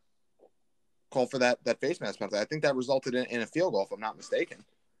for that face mask penalty. I think that resulted in a field goal, if I'm not mistaken.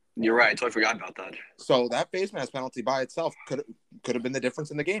 You're right. I totally forgot about that. So that face mask penalty by itself could have been the difference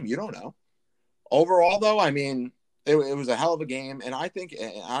in the game. You don't know. Overall, though, I mean, it was a hell of a game, and I think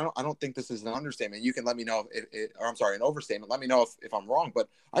I don't think this is an understatement. You can let me know an overstatement. Let me know if I'm wrong, but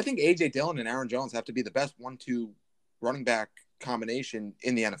I think A.J. Dillon and Aaron Jones have to be the best 1-2 running back combination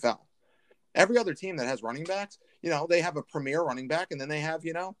in the NFL. Every other team that has running backs, they have a premier running back, and then they have,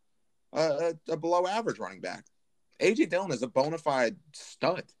 a below average running back. A.J. Dillon is a bona fide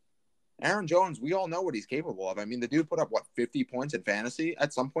stud. Aaron Jones, we all know what he's capable of. I mean, the dude put up, 50 points in fantasy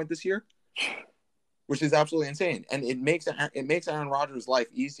at some point this year, which is absolutely insane. And it makes Aaron Rodgers' life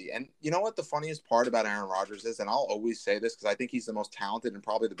easy. And you know what the funniest part about Aaron Rodgers is, and I'll always say this because I think he's the most talented and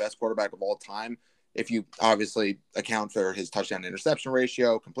probably the best quarterback of all time, if you obviously account for his touchdown interception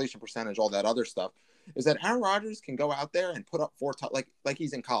ratio, completion percentage, all that other stuff, is that Aaron Rodgers can go out there and put up like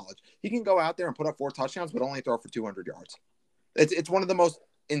he's in college. He can go out there and put up 4 touchdowns, but only throw for 200 yards. It's one of the most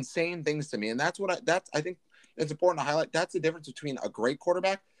insane things to me, and I think it's important to highlight. That's the difference between a great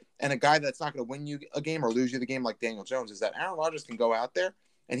quarterback and a guy that's not going to win you a game or lose you the game like Daniel Jones. Is that Aaron Rodgers can go out there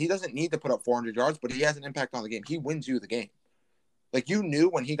and he doesn't need to put up 400 yards, but he has an impact on the game. He wins you the game. Like, you knew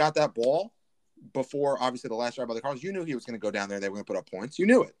when he got that ball before, obviously, the last drive by the Cardinals, you knew he was going to go down there and they were going to put up points. You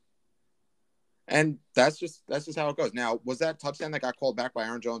knew it. And that's just how it goes. Now, was that touchdown that got called back by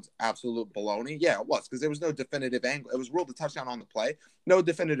Aaron Jones absolute baloney? Yeah, it was, because there was no definitive angle. It was ruled a touchdown on the play. No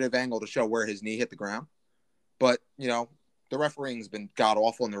definitive angle to show where his knee hit the ground. But, the refereeing's been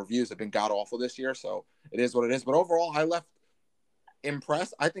god-awful and the reviews have been god-awful this year, so it is what it is. But overall, I left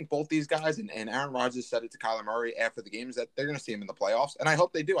impressed. I think both these guys, and Aaron Rodgers said it to Kyler Murray after the game, is that they're going to see him in the playoffs, and I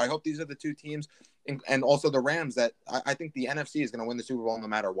hope they do. I hope these are the two teams, and also the Rams, that I think the NFC is going to win the Super Bowl no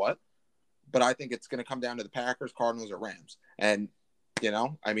matter what. But I think it's going to come down to the Packers, Cardinals, or Rams. And,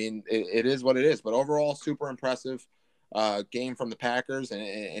 it is what it is. But overall, super impressive game from the Packers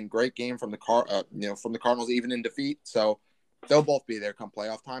and great game from the Cardinals, even in defeat. So they'll both be there come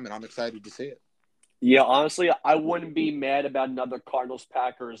playoff time, and I'm excited to see it. Yeah, honestly, I wouldn't be mad about another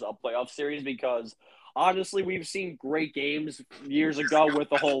Cardinals-Packers playoff series because, honestly, we've seen great games years ago with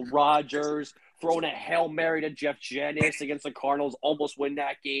the whole Rodgers throwing a Hail Mary to Jeff Janis against the Cardinals, almost win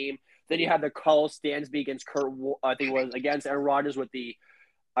that game. Then you had the Carl Stansby against against Aaron Rodgers with the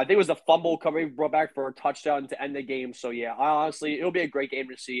fumble cover he brought back for a touchdown to end the game. So, yeah, it'll be a great game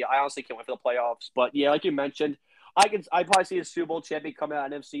to see. I honestly can't wait for the playoffs. But, yeah, like you mentioned, I probably see a Super Bowl champion coming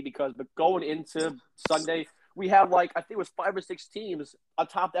out of NFC but going into Sunday, we have I think it was 5 or 6 teams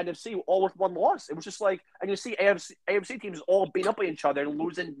atop the NFC, all with one loss. It was just and you see AFC teams all beating up on each other and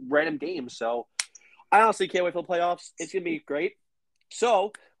losing random games. So I honestly can't wait for the playoffs. It's going to be great.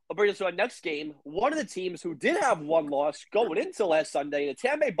 So I'll bring us to our next game. One of the teams who did have one loss going into last Sunday, the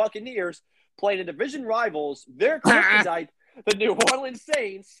Tampa Bay Buccaneers, playing the division rivals, their kryptonite, the New Orleans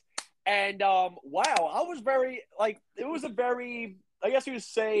Saints. And, wow, I was it was a very, I guess you would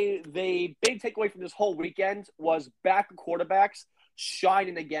say the big takeaway from this whole weekend was backup quarterbacks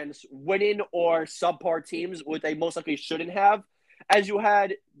shining against winning or subpar teams, which they most likely shouldn't have. As you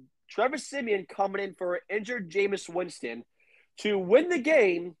had Trevor Siemian coming in for injured Jameis Winston to win the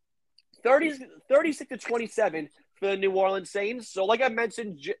game 36-27 for the New Orleans Saints. So, like I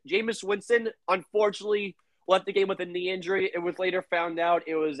mentioned, Jameis Winston, unfortunately, left the game with a knee injury. It was later found out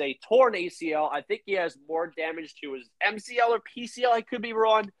it was a torn ACL. I think he has more damage to his MCL or PCL. I could be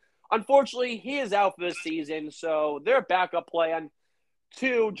wrong. Unfortunately, he is out for the season. So their backup plan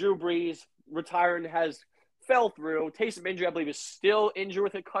to Drew Brees retiring fell through. Taysom injury, I believe, is still injured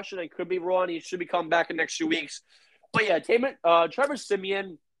with a concussion. I could be wrong. He should be coming back in the next 2 weeks. But yeah, Trevor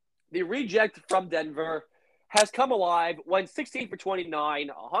Siemian, the reject from Denver, has come alive, went 16 for 29,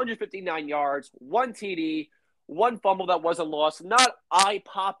 159 yards, 1 TD, 1 fumble that wasn't lost. Not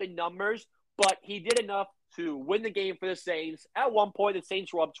eye-popping numbers, but he did enough to win the game for the Saints. At one point, the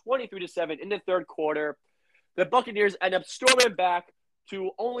Saints were up 23-7 in the third quarter. The Buccaneers end up storming back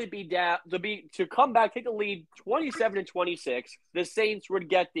to only be down to come back, take the lead 27-26. The Saints would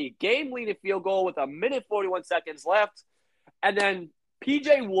get the game-leading field goal with 1:41 left, and then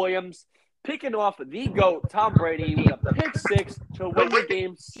PJ Williams picking off the GOAT, Tom Brady, with a pick 6 to win the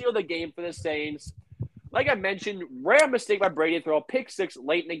game, seal the game for the Saints. Like I mentioned, rare mistake by Brady to throw a pick 6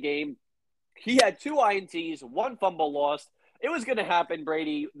 late in the game. He had 2 INTs, 1 fumble lost. It was going to happen.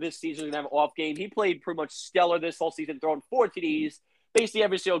 Brady this season was going to have an off game. He played pretty much stellar this whole season, throwing 4 TDs, basically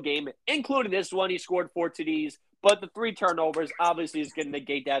every single game, including this one. He scored 4 TDs, but the 3 turnovers obviously is going to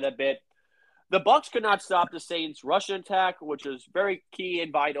negate that a bit. The Bucs could not stop the Saints' rushing attack, which is very key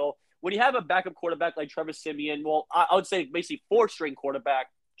and vital. When you have a backup quarterback like Trevor Siemian, well, I would say basically third-string quarterback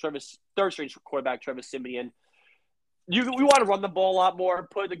Trevor Siemian, we want to run the ball a lot more,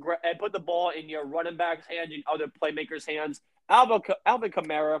 put the ball in your running back's hands and other playmakers' hands. Alvin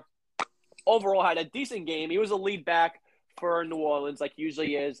Kamara overall had a decent game. He was a lead back for New Orleans, like he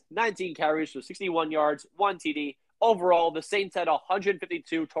usually is. 19 carries for 61 yards, 1 TD. Overall, the Saints had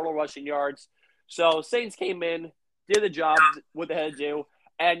 152 total rushing yards. So Saints came in, did the job, what they had to do.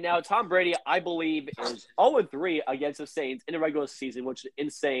 And now Tom Brady, I believe, is 0-3 against the Saints in the regular season, which is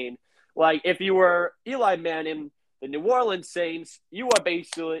insane. Like, if you were Eli Manning, The New Orleans Saints, you are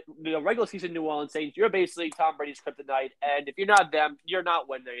basically the regular season New Orleans Saints. You're basically Tom Brady's kryptonite, and if you're not them, you're not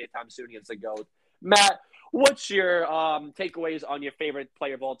winning anytime soon against the GOAT. Matt, what's your takeaways on your favorite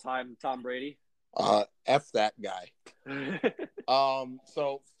player of all time, Tom Brady? F that guy.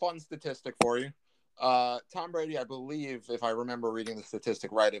 So fun statistic for you. Tom Brady, I believe, if I remember reading the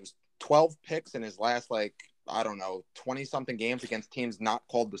statistic right, it was 12 picks in his last, 20-something games against teams not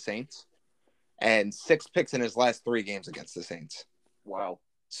called the Saints, and 6 picks in his last 3 games against the Saints. Wow.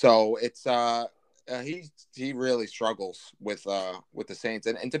 So it's he really struggles with the Saints,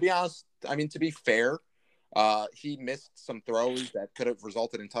 and to be honest, I mean, to be fair, he missed some throws that could have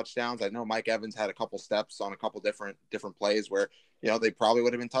resulted in touchdowns. I know Mike Evans had a couple steps on a couple different plays where, they probably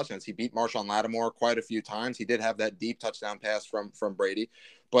would have been touchdowns. He beat Marshawn Lattimore quite a few times. He did have that deep touchdown pass from Brady.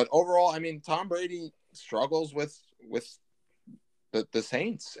 But overall, I mean, Tom Brady struggles with the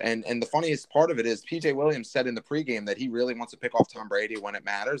Saints. And the funniest part of it is PJ Williams said in the pregame that he really wants to pick off Tom Brady when it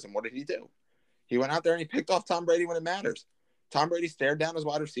matters. And what did he do? He went out there and he picked off Tom Brady when it matters. Tom Brady stared down his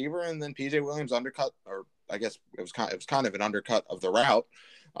wide receiver, and then PJ Williams undercut, or I guess it was kind of an undercut of the route,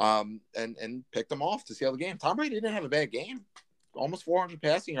 and picked him off to seal the game. Tom Brady didn't have a bad game, almost 400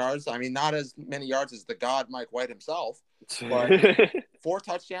 passing yards. I mean, not as many yards as the god Mike White himself, but 4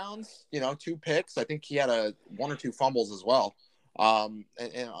 touchdowns, 2 picks. I think he had 1 or 2 fumbles as well. And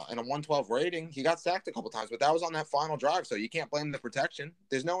a 112 rating. He got sacked a couple times, but that was on that final drive, so you can't blame the protection.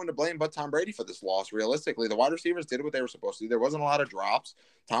 There's no one to blame but Tom Brady for this loss. Realistically, the wide receivers did what they were supposed to do. There wasn't a lot of drops.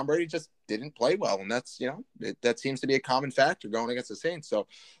 Tom Brady just didn't play well, and that's that seems to be a common factor going against the Saints. So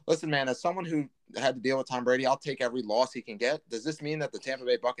listen, man, as someone who had to deal with Tom Brady, I'll take every loss he can get. Does this mean that the Tampa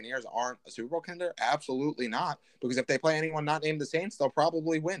Bay Buccaneers aren't a Super Bowl contender? Absolutely not, because if they play anyone not named the Saints, they'll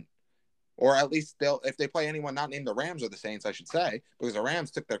probably win. Or at least if they play anyone not named the Rams or the Saints, I should say, because the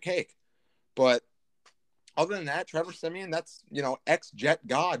Rams took their cake. But other than that, Trevor Siemian, that's, ex-Jet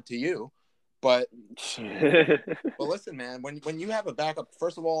God to you. But listen, man, when you have a backup,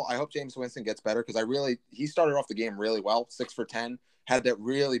 first of all, I hope Jameis Winston gets better, because he started off the game really well, 6 for 10, had that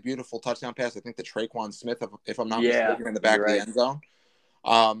really beautiful touchdown pass, I think to Traquan Smith, if I'm not mistaken, in the back of the end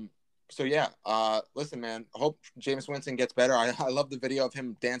zone. So yeah, listen, man, hope Jameis Winston gets better. I love the video of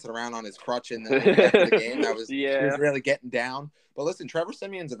him dancing around on his crutch in the game. That was he was really getting down. But listen, Trevor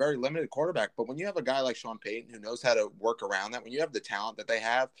Siemian's a very limited quarterback. But when you have a guy like Sean Payton who knows how to work around that, when you have the talent that they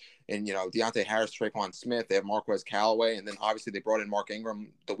have, and Deontay Harris, Traquan Smith, they have Marquez Callaway, and then obviously they brought in Mark Ingram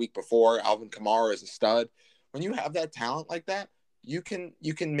the week before. Alvin Kamara is a stud. When you have that talent like that, you can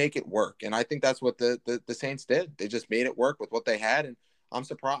make it work. And I think that's what the Saints did. They just made it work with what they had. And I'm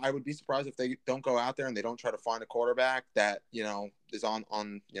surprised. I would be surprised if they don't go out there and they don't try to find a quarterback that is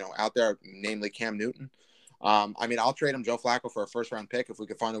on out there, namely Cam Newton. I mean, I'll trade him Joe Flacco for a 1st-round pick if we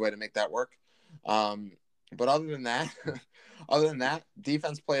could find a way to make that work. But other than that,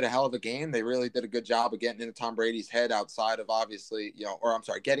 defense played a hell of a game. They really did a good job of getting into Tom Brady's head outside of obviously,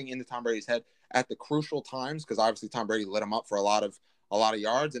 getting into Tom Brady's head at the crucial times, because obviously Tom Brady lit him up for a lot of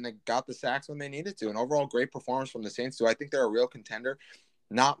yards, and they got the sacks when they needed to. And overall, great performance from the Saints, too. I think they're a real contender,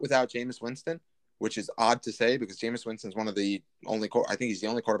 not without Jameis Winston, which is odd to say, because Jameis Winston's one of the only – I think he's the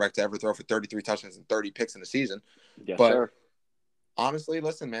only quarterback to ever throw for 33 touchdowns and 30 picks in a season. Yes, but sir. Honestly,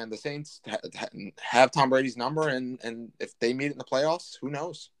 listen, man, the Saints have Tom Brady's number, and if they meet in the playoffs, who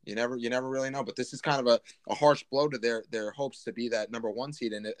knows? You never really know. But this is kind of a harsh blow to their hopes to be that number 1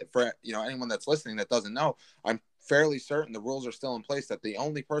 seed. And for anyone that's listening that doesn't know, I'm fairly certain the rules are still in place that the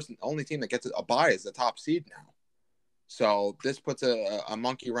only team that gets a bye is the top seed now. So this puts a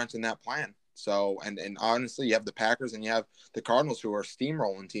monkey wrench in that plan. So and honestly, you have the Packers and you have the Cardinals, who are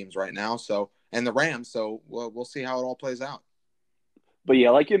steamrolling teams right now. So, and the Rams. So we'll see how it all plays out. But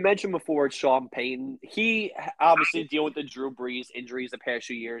yeah, like you mentioned before, Sean Payton, he obviously dealing with the Drew Brees injuries the past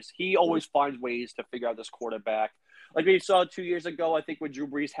few years. He always finds ways to figure out this quarterback. Like we saw 2 years ago, I think when Drew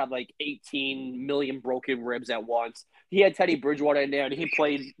Brees had like 18 million broken ribs at once. He had Teddy Bridgewater in there, and he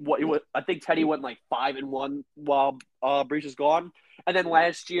played I think Teddy went like 5-1 while Brees was gone. And then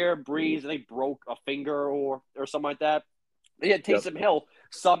last year, Brees, I think, broke a finger or something like that. He had Taysom Hill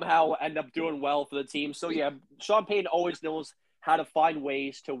somehow end up doing well for the team. So yeah, Sean Payton always knows how to find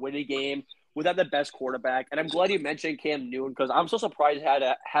ways to win a game without the best quarterback. And I'm glad you mentioned Cam Newton, because I'm so surprised he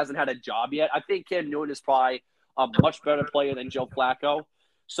hasn't had a job yet. I think Cam Newton is probably a much better player than Joe Flacco.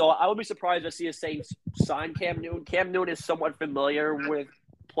 So I would be surprised to see the Saints sign Cam Newton. Cam Newton is somewhat familiar with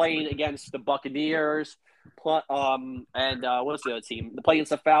playing against the Buccaneers, and what's the other team? Playing against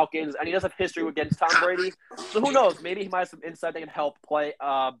the Falcons, and he does have history against Tom Brady. So who knows? Maybe he might have some insight that can help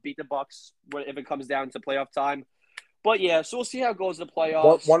beat the Bucs if it comes down to playoff time. But yeah, so we'll see how it goes in the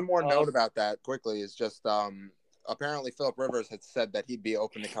playoffs. One more note about that quickly is just apparently Philip Rivers had said that he'd be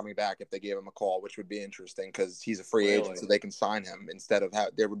open to coming back if they gave him a call, which would be interesting because he's a free agent, so they can sign him instead of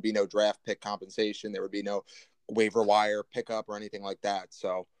there would be no draft pick compensation, there would be no waiver wire pickup or anything like that.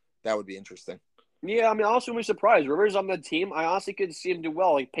 So that would be interesting. Yeah, I mean, I also be surprised. Rivers on the team, I honestly could see him do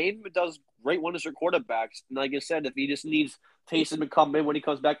well. Like Payton does great wonders for quarterbacks. And like I said, if he just needs Taysom to come in when he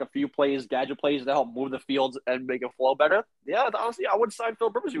comes back, a few plays, gadget plays to help move the field and make it flow better. Yeah, honestly, I would sign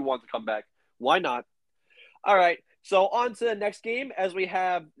Philip Rivers if he wants to come back. Why not? All right, so on to the next game as we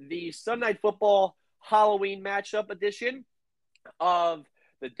have the Sunday Night Football Halloween matchup edition of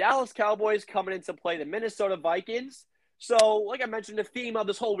the Dallas Cowboys coming in to play the Minnesota Vikings. So, like I mentioned, the theme of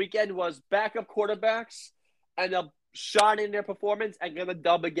this whole weekend was backup quarterbacks and a shot in their performance and going to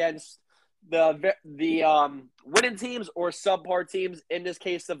dub against the winning teams or subpar teams. In this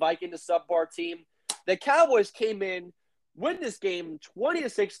case, the Vikings, the subpar team. The Cowboys came in, win this game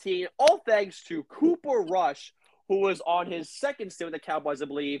 20-16, all thanks to Cooper Rush, who was on his second stint with the Cowboys, I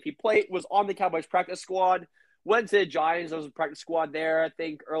believe. He was on the Cowboys practice squad. Went to the Giants. There was a practice squad there, I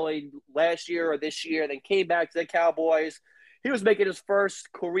think, early last year or this year. Then came back to the Cowboys. He was making his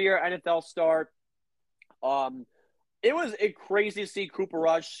first career NFL start. It was crazy to see Cooper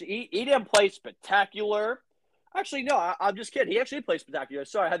Rush. He didn't play spectacular. Actually, no, I'm just kidding. He actually played spectacular.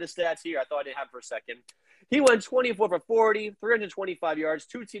 Sorry, I had the stats here. I thought I didn't have it for a second. He went 24 for 40, 325 yards,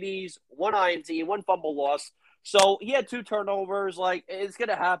 2 TDs, 1 INT, 1 fumble loss. So he had 2 turnovers. Like, it's going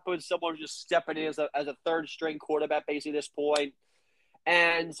to happen. Someone's just stepping in as a third-string quarterback, basically, at this point.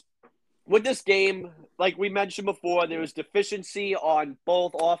 And with this game, like we mentioned before, there was deficiency on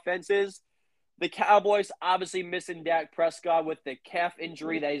both offenses. The Cowboys obviously missing Dak Prescott with the calf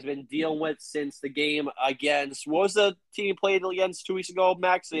injury that he's been dealing with since the game against – what was the team he played against 2 weeks ago,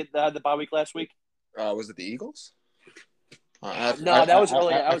 Max? They had the bye week last week? Was it the Eagles? No, that was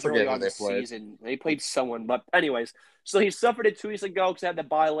early. That was early on the played. season. They played someone, but anyways, so he suffered it 2 weeks ago because they had the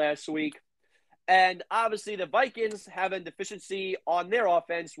bye last week, and obviously the Vikings have a deficiency on their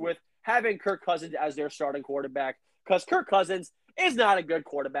offense with having Kirk Cousins as their starting quarterback because Kirk Cousins is not a good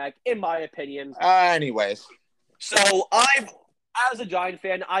quarterback in my opinion. Anyways, so as a Giant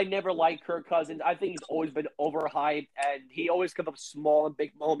fan, I never liked Kirk Cousins. I think he's always been overhyped, and he always comes up small and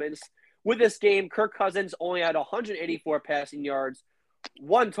big moments. With this game, Kirk Cousins only had 184 passing yards,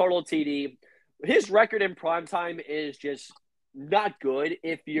 1 total TD. His record in primetime is just not good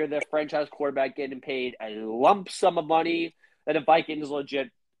if you're the franchise quarterback getting paid a lump sum of money that the Vikings legit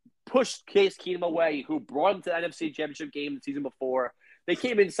pushed Case Keenum away, who brought him to the NFC Championship game the season before. They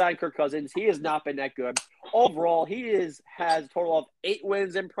came in and signed Kirk Cousins. He has not been that good. Overall, he has a total of 8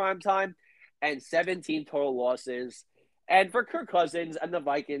 wins in primetime and 17 total losses. And for Kirk Cousins and the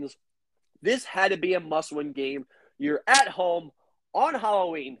Vikings, this had to be a must-win game. You're at home on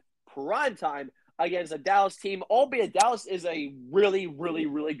Halloween, prime time, against a Dallas team, albeit Dallas is a really, really,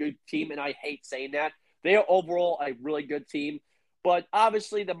 really good team, and I hate saying that. They are overall a really good team. But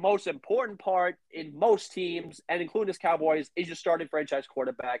obviously the most important part in most teams, and including this Cowboys, is your starting franchise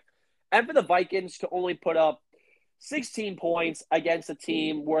quarterback. And for the Vikings to only put up 16 points against a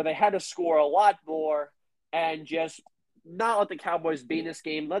team where they had to score a lot more and just not let the Cowboys be in this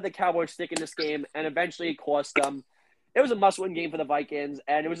game, let the Cowboys stick in this game, and eventually it cost them. It was a must-win game for the Vikings,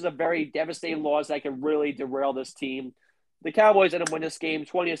 and it was a very devastating loss that could really derail this team. The Cowboys ended up winning this game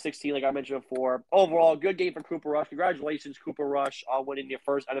 20-16, like I mentioned before. Overall, good game for Cooper Rush. Congratulations, Cooper Rush, on winning your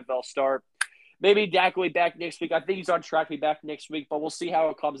first NFL start. Maybe Dak will be back next week. I think he's on track to be back next week, but we'll see how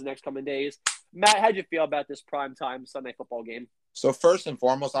it comes the next coming days. Matt, how'd you feel about this primetime Sunday football game? So first and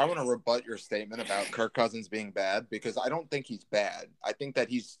foremost, I want to rebut your statement about Kirk Cousins being bad because I don't think he's bad. I think that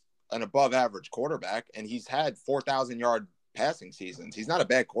he's an above-average quarterback, and he's had 4,000-yard passing seasons. He's not a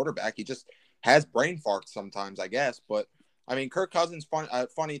bad quarterback. He just has brain farts sometimes, I guess. But, I mean, Kirk Cousins,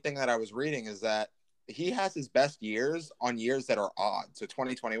 funny thing that I was reading is that he has his best years on years that are odd. So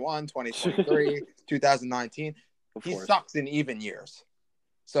 2021, 2023, 2019, he sucks in even years.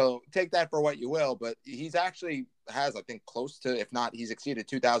 So take that for what you will, but he's actually has, I think, close to, if not, he's exceeded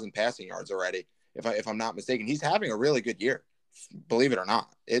 2,000 passing yards already, if I'm not mistaken. He's having a really good year, believe it or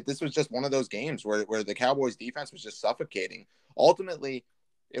not. This was just one of those games where the Cowboys defense was just suffocating. Ultimately,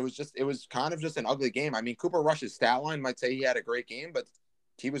 it was kind of just an ugly game. I mean, Cooper Rush's stat line might say he had a great game, but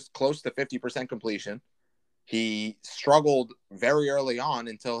he was close to 50% completion. He struggled very early on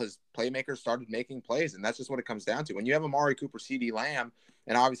until his playmakers started making plays, and that's just what it comes down to. When you have Amari Cooper, CeeDee Lamb,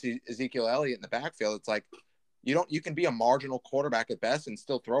 and obviously Ezekiel Elliott in the backfield, it's like you can be a marginal quarterback at best and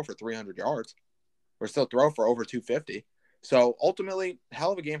still throw for 300 yards or still throw for over 250. So ultimately,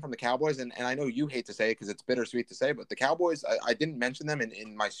 hell of a game from the Cowboys. And I know you hate to say it because it's bittersweet to say, but the Cowboys, I didn't mention them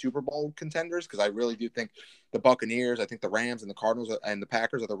in my Super Bowl contenders because I really do think the Buccaneers, I think the Rams and the Cardinals and the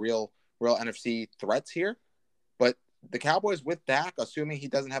Packers are the real NFC threats here. But the Cowboys with Dak, assuming he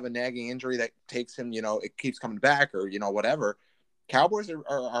doesn't have a nagging injury that takes him, it keeps coming back or, whatever. Cowboys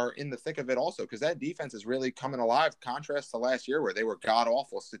are in the thick of it also because that defense is really coming alive. Contrast to last year where they were god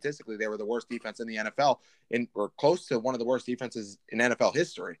awful. Statistically, they were the worst defense in the NFL or close to one of the worst defenses in NFL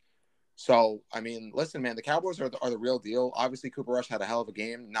history. So, I mean, listen, man, the Cowboys are the real deal. Obviously, Cooper Rush had a hell of a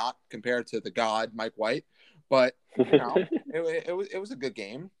game, not compared to the god Mike White, but it was a good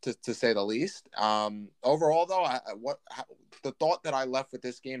game to say the least. Overall, though, the thought that I left with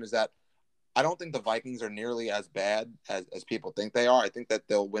this game is that I don't think the Vikings are nearly as bad as people think they are. I think that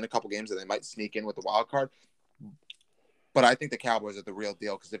they'll win a couple games and they might sneak in with the wild card. But I think the Cowboys are the real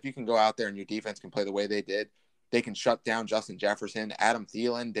deal because if you can go out there and your defense can play the way they did, they can shut down Justin Jefferson. Adam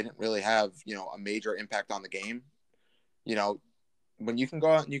Thielen didn't really have, a major impact on the game. When you can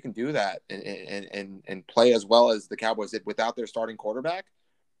go out and you can do that and play as well as the Cowboys did without their starting quarterback,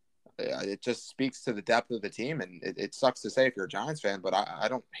 it just speaks to the depth of the team. And it sucks to say if you're a Giants fan, but I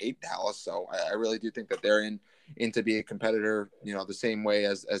don't hate Dallas. So I really do think that they're in to be a competitor, the same way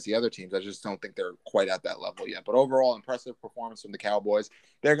as the other teams. I just don't think they're quite at that level yet. But overall, impressive performance from the Cowboys.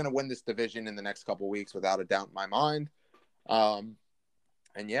 They're going to win this division in the next couple of weeks without a doubt in my mind. And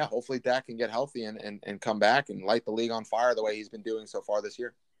yeah, hopefully Dak can get healthy and come back and light the league on fire the way he's been doing so far this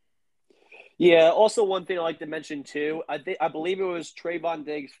year. Yeah, also one thing I'd like to mention too, I believe it was Trayvon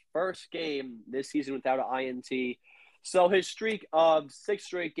Diggs' first game this season without an INT. So his streak of 6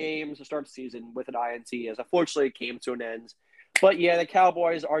 straight games to start the season with an INT has unfortunately came to an end. But yeah, the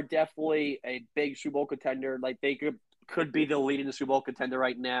Cowboys are definitely a big Super Bowl contender. Like they could be the leading Super Bowl contender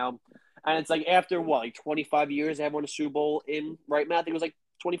right now. And it's like after 25 years they have won a Super Bowl in, right, Matt? I think it was like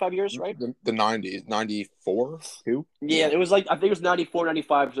 25 years, right? The 90s, 94, too? Yeah, it was like, I think it was 94,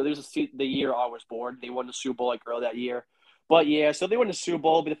 95. So this was the year I was born. They won the Super Bowl like early that year. But yeah, so they won the Super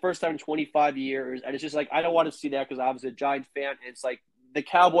Bowl, it'll be the first time in 25 years. And it's just like, I don't want to see that because I was a Giants fan. And it's like the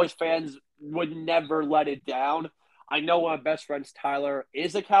Cowboys fans would never let it down. I know one of my best friends, Tyler,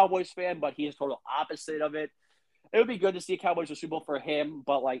 is a Cowboys fan, but he is total opposite of it. It would be good to see Cowboys Super Bowl for him,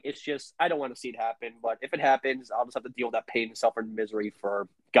 but like it's just I don't want to see it happen. But if it happens, I'll just have to deal with that pain and suffering and misery for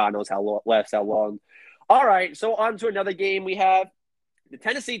God knows how long, lasts how long. All right, so on to another game. We have the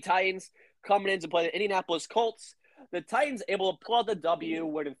Tennessee Titans coming in to play the Indianapolis Colts. The Titans able to pull out the W,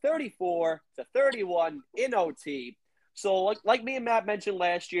 winning 34-31 in OT. So like me and Matt mentioned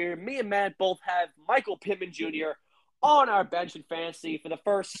last year, me and Matt both have Michael Pittman Jr. on our bench in fantasy for the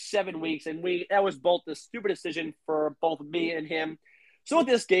first 7 weeks, and that was both the stupid decision for both me and him. So with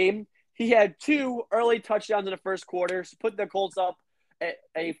this game, he had 2 early touchdowns in the first quarter, so put the Colts up at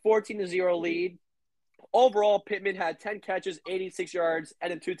a 14-0 lead. Overall, Pittman had 10 catches, 86 yards,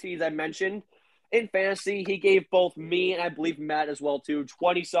 and the 2 TDs I mentioned. In fantasy, he gave both me and I believe Matt as well, too,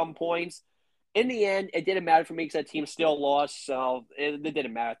 20-some points. In the end, it didn't matter for me because that team still lost, so it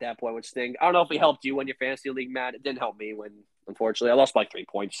didn't matter at that point, which thing. I don't know if it helped you win your fantasy league, Matt. It didn't help me when, unfortunately. I lost by 3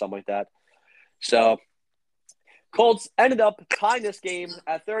 points, something like that. So, Colts ended up tying this game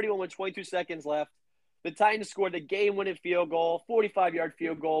at 31 with 22 seconds left. The Titans scored the game-winning field goal, 45-yard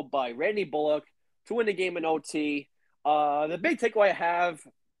field goal by Randy Bullock to win the game in OT. The big takeaway I have,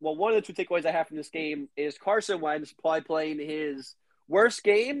 well, one of the 2 takeaways I have from this game is Carson Wentz probably playing his worst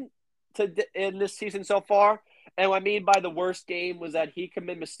game in this season so far. And what I mean by the worst game was that he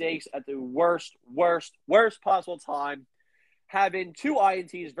committed mistakes at the worst possible time, having 2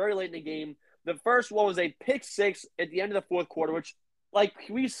 INTs very late in the game. The first one was a pick 6 at the end of the 4th quarter, which, like,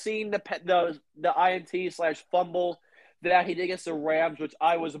 we've seen the INT/fumble that he did against the Rams, which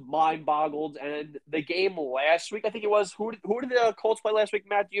I was mind-boggled. And the game last week, I think it was, who did the Colts play last week,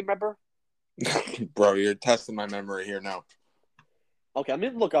 Matt? Do you remember? Bro, you're testing my memory here now. Okay, I'm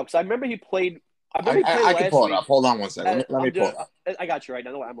going to look up because I remember he played. I can pull it up. Hold on one second. Let me pull it up. I got you right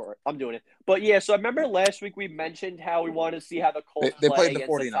now. I'm doing it. But yeah, so I remember last week we mentioned how we wanted to see how the Colts they played the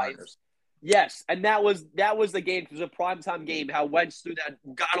 49ers. 49ers. Yes, and that was the game. It was a primetime game. How Wentz threw that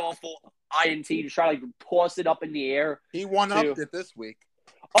god awful INT to try to toss it up in the air. He won-upped it this week.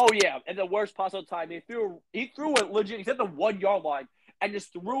 Oh yeah, and the worst possible time he threw it legit. He's at the 1-yard line and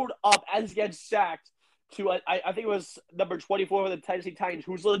just threw it up as he gets sacked to I think it was number 24 for the Tennessee Titans,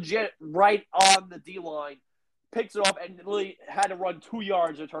 who's legit right on the D line, picks it up and really had to run 2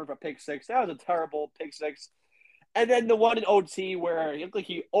 yards to return for a pick 6. That was a terrible pick 6. And then the one in OT where it looked like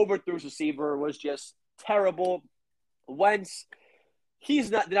he overthrew his receiver was just terrible. Wentz,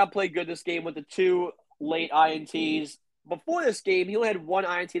 did not play good this game with the 2 late INTs. before this game, he only had one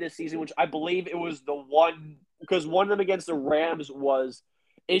INT this season, which I believe it was the one because one of them against the Rams was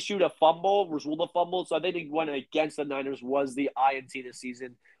issued a fumble, was ruled a fumble. So I think the one against the Niners was the INT this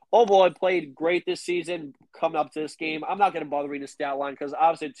season. Overall, I played great this season coming up to this game. I'm not going to bother reading the stat line because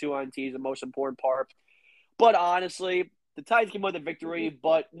obviously 2 INTs is the most important part. But honestly, the Titans came with a victory,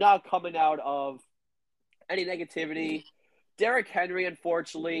 but not coming out of any negativity. Derrick Henry,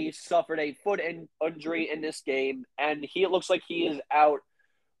 unfortunately, suffered a foot injury in this game, and it looks like he is out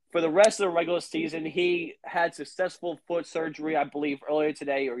for the rest of the regular season. He had successful foot surgery, I believe, earlier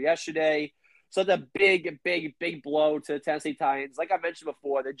today or yesterday. So that's a big, big, big blow to the Tennessee Titans. Like I mentioned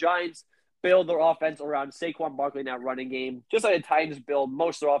before, the Giants build their offense around Saquon Barkley in that running game, just like the Titans build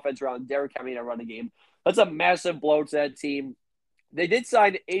most of their offense around Derrick Henry in that running game. That's a massive blow to that team. They did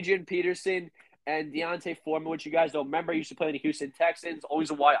sign Adrian Peterson and Deontay Foreman, which you guys don't remember. He used to play in the Houston Texans. Only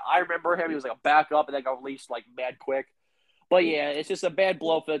reason why I remember him, he was like a backup and then got released like mad quick. But yeah, it's just a bad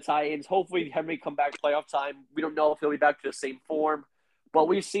blow for the Titans. Hopefully Henry come back playoff time. We don't know if he'll be back to the same form. But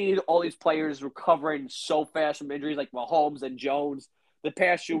we've seen all these players recovering so fast from injuries like Mahomes and Jones. The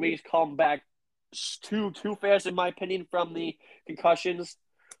past 2 weeks come back too fast, in my opinion, from the concussions.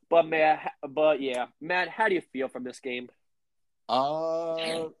 But yeah, Matt, how do you feel from this game?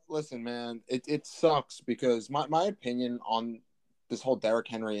 Listen, man, it sucks because my opinion on this whole Derrick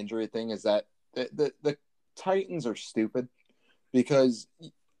Henry injury thing is that the Titans are stupid because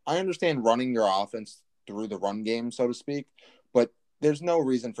I understand running your offense through the run game, so to speak, but there's no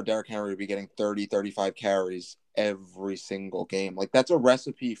reason for Derrick Henry to be getting 30, 35 carries every single game. Like, that's a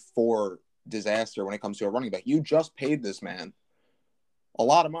recipe for disaster when it comes to a running back. You just paid this man a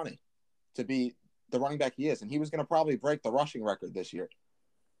lot of money to be the running back he is, and he was going to probably break the rushing record this year.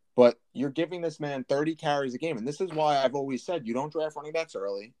 But you're giving this man 30 carries a game, and this is why I've always said you don't draft running backs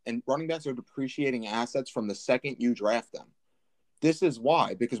early, and running backs are depreciating assets from the second you draft them. This is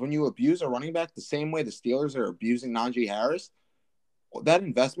why, because when you abuse a running back the same way the Steelers are abusing Najee Harris, that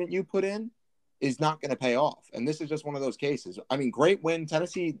investment you put in is not going to pay off. And this is just one of those cases. I mean, great win.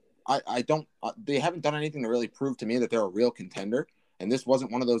 Tennessee, they haven't done anything to really prove to me that they're a real contender. And this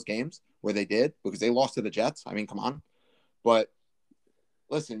wasn't one of those games where they did because they lost to the Jets. I mean, come on. But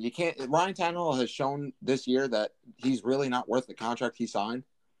listen, you can't. Ryan Tannehill has shown this year that he's really not worth the contract he signed.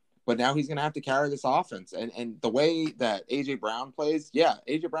 But now he's going to have to carry this offense. And the way that A.J. Brown plays, yeah,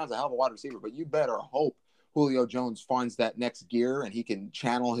 A.J. Brown's a hell of a wide receiver, but you better hope Julio Jones finds that next gear and he can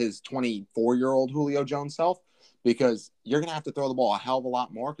channel his 24-year-old Julio Jones self, because you're going to have to throw the ball a hell of a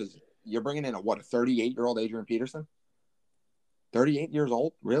lot more because you're bringing in a 38-year-old Adrian Peterson? 38 years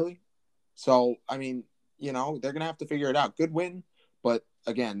old? Really? So, I mean, they're going to have to figure it out. Good win, but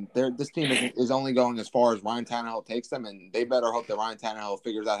again, this team is only going as far as Ryan Tannehill takes them, and they better hope that Ryan Tannehill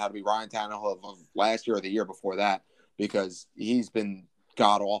figures out how to be Ryan Tannehill of last year or the year before that, because he's been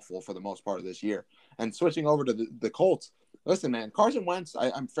god-awful for the most part of this year. And switching over to the Colts, listen, man, Carson Wentz,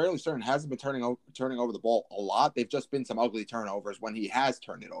 I'm fairly certain, hasn't been turning over the ball a lot. They've just been some ugly turnovers when he has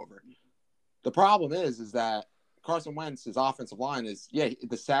turned it over. The problem is that Carson Wentz's offensive line is,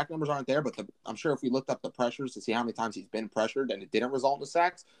 the sack numbers aren't there, but I'm sure if we looked up the pressures to see how many times he's been pressured and it didn't result in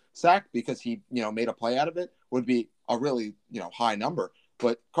a sack because he, made a play out of it, would be a really, high number.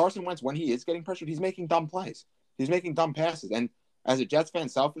 But Carson Wentz, when he is getting pressured, he's making dumb plays. He's making dumb passes. And as a Jets fan,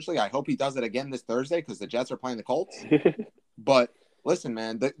 selfishly, I hope he does it again this Thursday because the Jets are playing the Colts. But listen,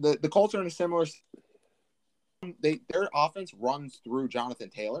 man, the Colts are in a similar – their offense runs through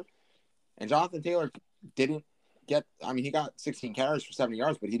Jonathan Taylor. And Jonathan Taylor didn't he got 16 carries for 70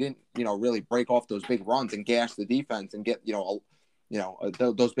 yards, but he didn't, really break off those big runs and gash the defense and get,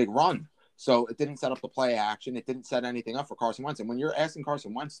 those big runs. So it didn't set up the play action. It didn't set anything up for Carson Wentz. And when you're asking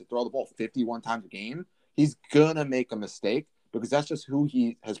Carson Wentz to throw the ball 51 times a game, he's going to make a mistake because that's just who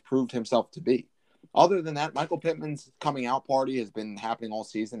he has proved himself to be. Other than that, Michael Pittman's coming out party has been happening all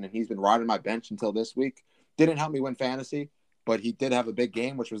season, and he's been riding my bench until this week. Didn't help me win fantasy, but he did have a big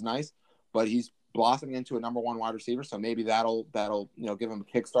game, which was nice. But he's blossoming into a number one wide receiver, so maybe that'll give him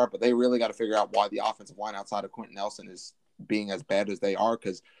a kickstart. But they really got to figure out why the offensive line outside of Quentin Nelson is being as bad as they are,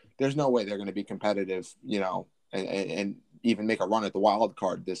 because there's no way they're going to be competitive, and even make a run at the wild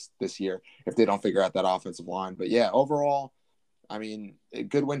card this year if they don't figure out that offensive line. But yeah, overall, I mean, a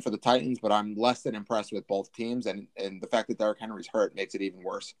good win for the Titans, but I'm less than impressed with both teams, and the fact that Derrick Henry's hurt makes it even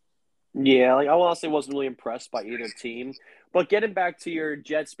worse. Yeah, I honestly wasn't really impressed by either team. But getting back to your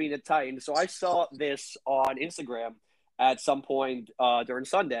Jets being the Titans, so I saw this on Instagram at some point during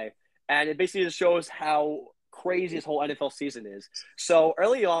Sunday, and it basically just shows how crazy this whole NFL season is. So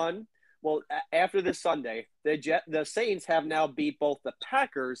early on, after this Sunday, the Saints have now beat both the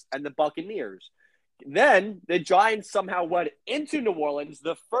Packers and the Buccaneers. Then the Giants somehow went into New Orleans,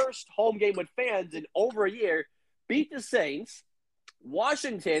 the first home game with fans in over a year, beat the Saints.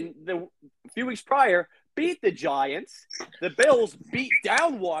 Washington, a few weeks prior, beat the Giants. The Bills beat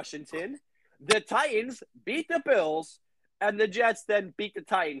down Washington. The Titans beat the Bills. And the Jets then beat the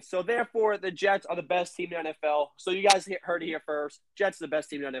Titans. So, therefore, the Jets are the best team in the NFL. So, you guys heard it here first. Jets are the best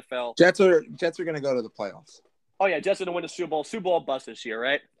team in the NFL. Jets are going to go to the playoffs. Oh, yeah, Jets are going to win the Super Bowl. Super Bowl bust this year,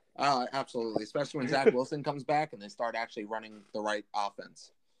 right? Absolutely, especially when Zach Wilson comes back and they start actually running the right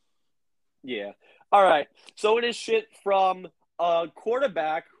offense. Yeah. All right. So, it is shit from a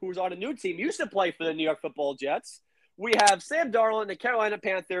quarterback who's on a new team, used to play for the New York Football Jets. We have Sam Darnold and the Carolina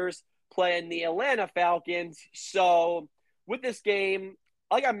Panthers playing the Atlanta Falcons. So, with this game,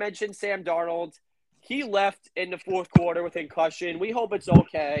 like I mentioned, Sam Darnold, he left in the fourth quarter with concussion. We hope it's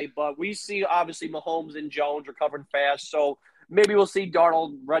okay, but we see obviously Mahomes and Jones recovering fast. So maybe we'll see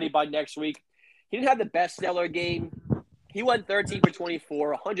Darnold ready by next week. He didn't have the best stellar game. He went 13 for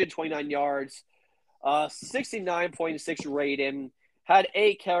 24, 129 yards, 69.6 rating, had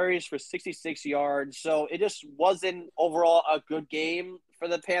 8 carries for 66 yards. So it just wasn't overall a good game for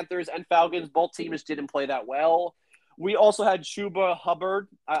the Panthers and Falcons. Both teams didn't play that well. We also had Chuba Hubbard.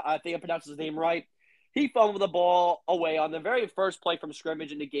 I think I pronounced his name right. He fumbled the ball away on the very first play from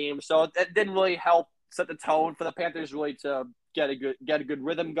scrimmage in the game. So that didn't really help set the tone for the Panthers really to get a good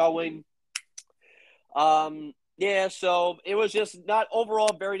rhythm going. Yeah, so it was just not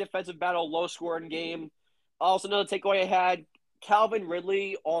overall very defensive battle, low scoring game. Also, another takeaway I had, Calvin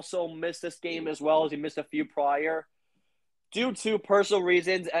Ridley also missed this game as well as he missed a few prior due to personal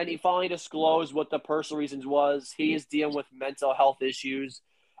reasons, and he finally disclosed what the personal reasons was. He is dealing with mental health issues.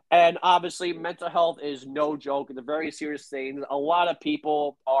 And obviously, mental health is no joke. It's a very serious thing. A lot of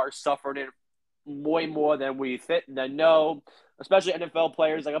people are suffering it way more than we know, especially NFL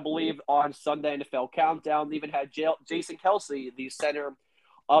players. Like I believe on Sunday NFL Countdown, they even had Jason Kelsey, the center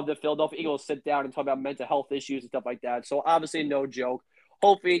of the Philadelphia Eagles, sit down and talk about mental health issues and stuff like that. So obviously, no joke.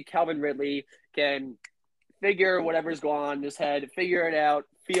 Hopefully, Calvin Ridley can figure whatever's going on in his head, figure it out,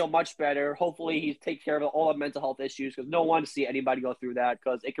 feel much better. Hopefully he takes care of all the mental health issues because no one wants to see anybody go through that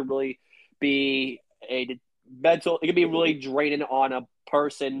because it can really be it can be really draining on a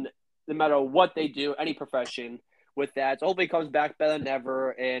person no matter what they do, any profession with that. So hopefully he comes back better than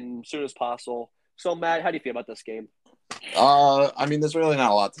ever and as soon as possible. So Matt, how do you feel about this game? I mean, there's really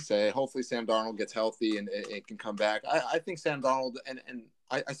not a lot to say. Hopefully Sam Darnold gets healthy and it can come back. I think Sam Darnold, and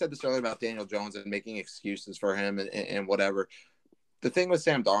I said this earlier about Daniel Jones and making excuses for him and whatever. The thing with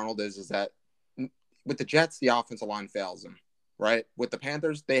Sam Darnold is that with the Jets, the offensive line fails him, right? With the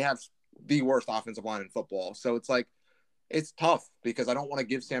Panthers, they have the worst offensive line in football. So it's like, it's tough because I don't want to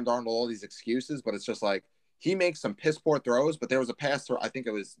give Sam Darnold all these excuses, but it's just like he makes some piss poor throws, but there was a pass throw. I think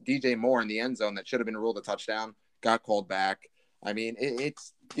it was DJ Moore in the end zone that should have been ruled a touchdown, got called back. I mean,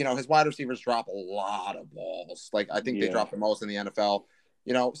 it's, his wide receivers drop a lot of balls. Like, I think they drop the most in the NFL.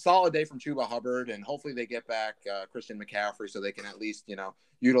 Solid day from Chuba Hubbard, and hopefully they get back Christian McCaffrey so they can at least,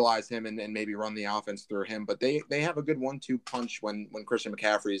 utilize him and maybe run the offense through him. But they have a good 1-2 punch when Christian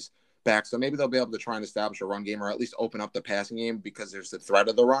McCaffrey's back. So maybe they'll be able to try and establish a run game or at least open up the passing game because there's the threat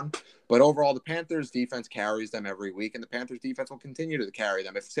of the run. But overall, the Panthers defense carries them every week, and the Panthers defense will continue to carry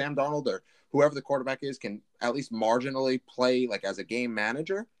them. If Sam Darnold or whoever the quarterback is can at least marginally play like as a game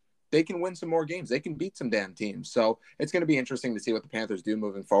manager, they can win some more games. They can beat some damn teams. So it's going to be interesting to see what the Panthers do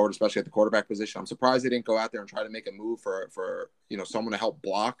moving forward, especially at the quarterback position. I'm surprised they didn't go out there and try to make a move for someone to help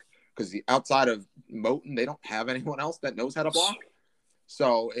block because outside of Moton, they don't have anyone else that knows how to block.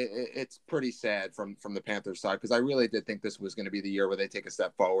 So it's pretty sad from the Panthers side because I really did think this was going to be the year where they take a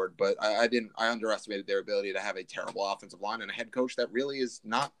step forward. But I underestimated their ability to have a terrible offensive line and a head coach that really is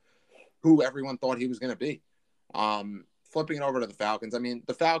not who everyone thought he was going to be. Flipping it over to the Falcons. I mean,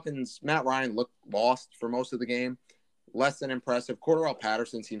 the Falcons, Matt Ryan looked lost for most of the game. Less than impressive. Cordarrelle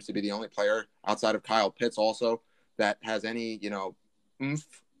Patterson seems to be the only player outside of Kyle Pitts also that has any, oomph,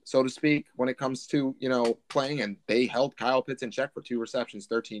 so to speak, when it comes to, playing. And they held Kyle Pitts in check for 2 receptions,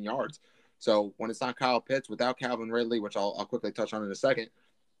 13 yards. So when it's not Kyle Pitts, without Calvin Ridley, which I'll quickly touch on in a second,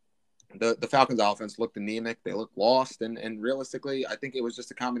 the Falcons offense looked anemic. They looked lost. And realistically, I think it was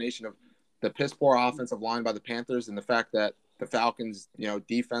just a combination of the piss poor offensive line by the Panthers and the fact that the Falcons,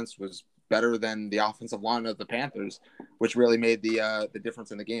 defense was better than the offensive line of the Panthers, which really made the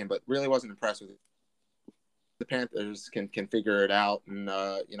difference in the game. But really wasn't impressed with it. The Panthers can figure it out and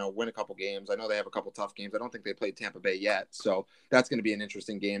win a couple games. I know they have a couple tough games. I don't think they played Tampa Bay yet, so that's going to be an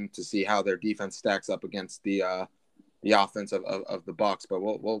interesting game to see how their defense stacks up against the the offense of the Bucks. But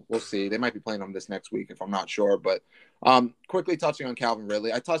we'll see. They might be playing them this next week if I'm not sure. But quickly touching on Calvin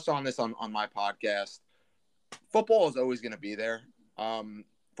Ridley, I touched on this on my podcast. Football is always going to be there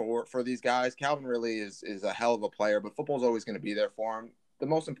for these guys. Calvin Ridley is a hell of a player, but football is always going to be there for him. The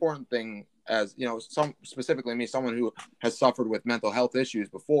most important thing, as you know, specifically me, someone who has suffered with mental health issues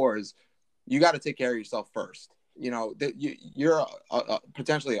before, is you got to take care of yourself first. You know, you're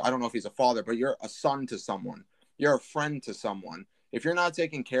potentially, I don't know if he's a father, but you're a son to someone. You're a friend to someone. If you're not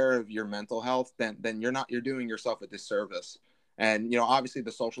taking care of your mental health, then you're doing yourself a disservice. And, you know, obviously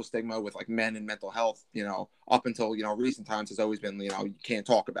the social stigma with like men and mental health, you know, up until, you know, recent times has always been, you know, you can't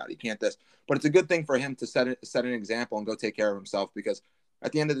talk about it, you can't this. But it's a good thing for him to set an example and go take care of himself, because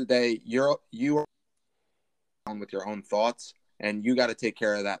at the end of the day, you are with your own thoughts, and you got to take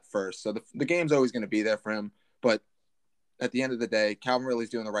care of that first. So the game's always going to be there for him. But at the end of the day, Calvin Ridley's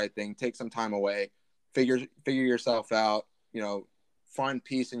doing the right thing. Take some time away, figure yourself out, you know, find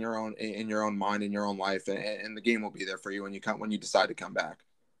peace in your own mind, in your own life, and the game will be there for you when you decide to come back.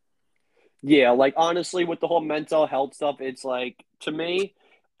 Yeah, like honestly, with the whole mental health stuff, it's like, to me,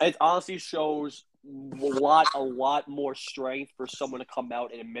 it honestly shows a lot more strength for someone to come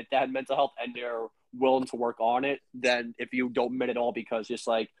out and admit that mental health and they're willing to work on it than if you don't admit it all, because just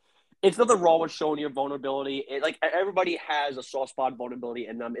like, it's nothing wrong with showing your vulnerability. Like everybody has a soft spot vulnerability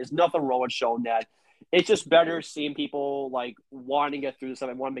in them. It's nothing wrong with showing that. It's just better seeing people like wanting to get through this stuff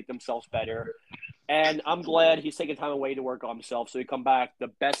and want to make themselves better. And I'm glad he's taking time away to work on himself so he come back the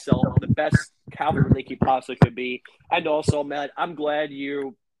best Calvin Ridley he possibly could be. And also, Matt, I'm glad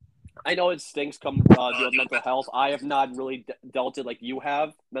you. I know it stinks come deal with mental health. I have not really dealt it like you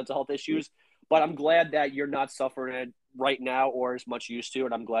have, mental health issues, but I'm glad that you're not suffering it right now or as much used to,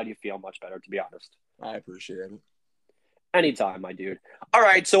 and I'm glad you feel much better, to be honest. I appreciate it. Anytime, my dude. All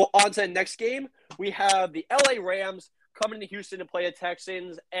right, so on to the next game. We have the LA Rams coming to Houston to play the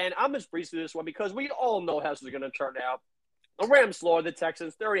Texans, and I'm just breeze through this one because we all know how this is going to turn out. The Rams slaughtered the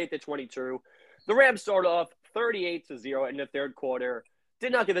Texans 38-22. The Rams started off 38-0 in the third quarter.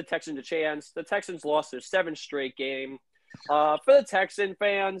 Did not give the Texans a chance. The Texans lost their seventh straight game. For the Texan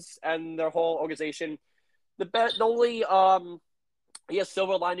fans and their whole organization, the only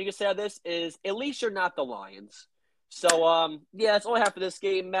silver lining you can say on this is at least you're not the Lions. So yeah, that's all I have for this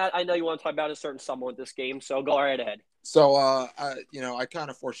game, Matt. I know you want to talk about a certain someone with this game, so go right ahead. So I kind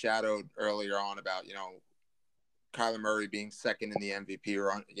of foreshadowed earlier on about, you know, Kyler Murray being second in the MVP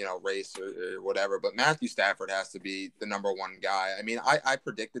race or whatever, but Matthew Stafford has to be the number one guy. I mean, I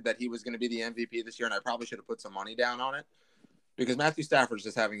predicted that he was going to be the MVP this year, and I probably should have put some money down on it, because Matthew Stafford is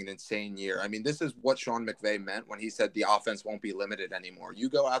just having an insane year. I mean, this is what Sean McVay meant when he said the offense won't be limited anymore. You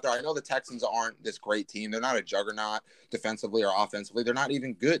go out there. I know the Texans aren't this great team. They're not a juggernaut defensively or offensively. They're not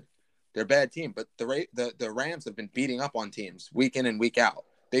even good. They're a bad team. But the Rams have been beating up on teams week in and week out.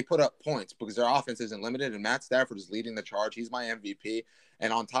 They put up points because their offense isn't limited, and Matt Stafford is leading the charge. He's my MVP.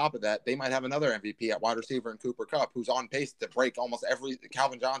 And on top of that, they might have another MVP at wide receiver in Cooper Kupp, who's on pace to break almost every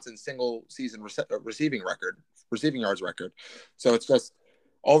Calvin Johnson's single-season receiving yards record. So it's just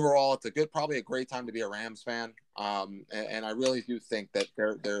overall, it's probably a great time to be a Rams fan. And I really do think that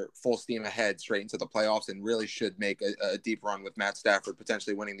they're full steam ahead straight into the playoffs and really should make a deep run with Matt Stafford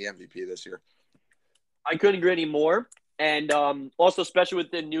potentially winning the MVP this year. I couldn't agree anymore. And also, especially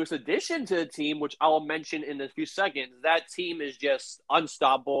with the newest addition to the team, which I will mention in a few seconds, that team is just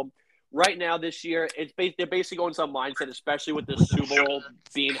unstoppable. Right now, this year, they're basically going to a mindset, especially with the Super Bowl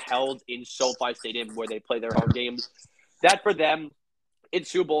being held in SoFi Stadium where they play their home games. That for them, it's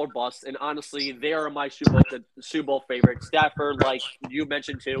Super Bowl or bust. And honestly, they are my Super Bowl favorite. Stafford, like you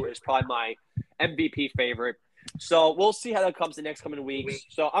mentioned too, is probably my MVP favorite. So we'll see how that comes the next coming weeks.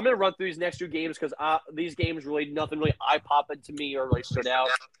 So I'm going to run through these next two games because these games nothing really eye-popping to me or really stood out.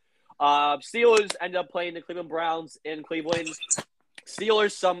 Steelers end up playing the Cleveland Browns in Cleveland.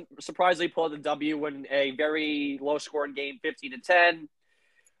 Steelers surprisingly pulled the W in a very low-scoring game, 15-10.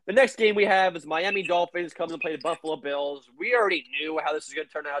 The next game we have is Miami Dolphins coming to play the Buffalo Bills. We already knew how this is going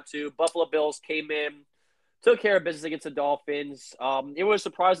to turn out too. Buffalo Bills came in, took care of business against the Dolphins. It was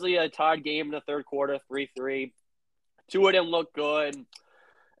surprisingly a tied game in the third quarter, 3-3. Tua didn't look good,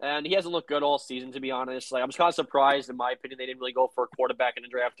 and he hasn't looked good all season, to be honest. Like, I'm just kind of surprised, in my opinion, they didn't really go for a quarterback in the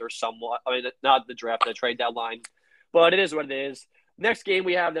draft or somewhat. I mean, not the draft, the trade deadline. But it is what it is. Next game,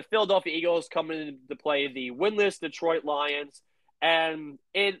 we have the Philadelphia Eagles coming in to play the winless Detroit Lions. And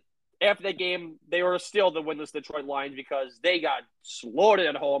after that game, they were still the winless Detroit Lions because they got slaughtered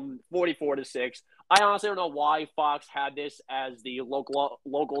at home, 44-6. I honestly don't know why Fox had this as the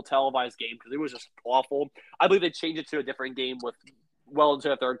local televised game because it was just awful. I believe they changed it to a different game with well into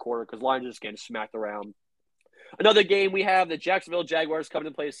the third quarter because Lions just getting smacked around. Another game we have the Jacksonville Jaguars coming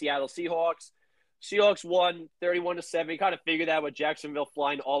to play the Seattle Seahawks. Seahawks won 31-7. Kind of figured that with Jacksonville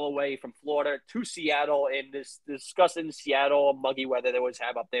flying all the way from Florida to Seattle in this disgusting Seattle muggy weather they always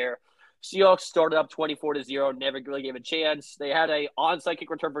have up there. Seahawks started up 24-0, never really gave a chance. They had a onside kick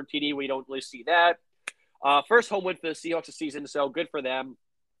return for TD. We don't really see that. First home win for the Seahawks this season, so good for them.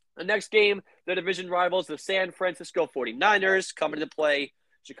 The next game, the division rivals, the San Francisco 49ers, coming to play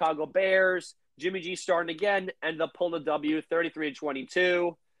Chicago Bears. Jimmy G starting again, ended up pulling the W,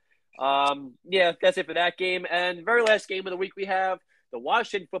 33-22. Yeah, that's it for that game. And very last game of the week we have the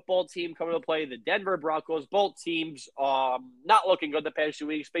Washington football team coming to play the Denver Broncos. Both teams not looking good the past 2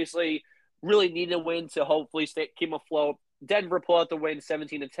 weeks. Basically, really need a win to hopefully keep them afloat. Denver pull out the win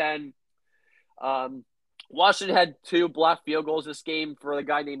 17-10. Washington had 2 blocked field goals this game for a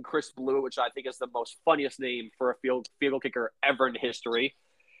guy named Chris Blue, which I think is the most funniest name for a field goal kicker ever in history.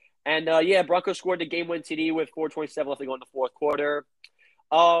 And, Broncos scored the game-win TD with 4:27 left to go in the fourth quarter.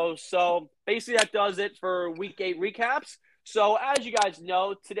 So basically that does it for Week 8 recaps. So as you guys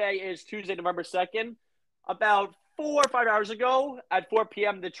know, today is Tuesday, November 2nd. About 4 or 5 hours ago at 4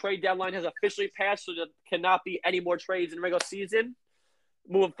 p.m., the trade deadline has officially passed, so there cannot be any more trades in the regular season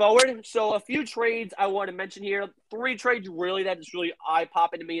moving forward. So a few trades I want to mention here. 3 trades really that is really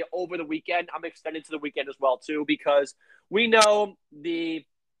eye-popping to me over the weekend. I'm extending to the weekend as well, too, because we know the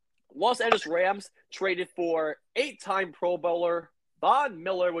Los Angeles Rams traded for 8-time Pro Bowler Von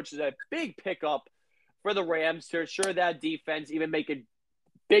Miller, which is a big pickup for the Rams to ensure that defense even make it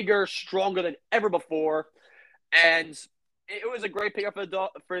bigger, stronger than ever before. And it was a great pickup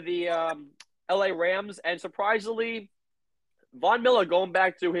for the LA Rams. And surprisingly, Von Miller, going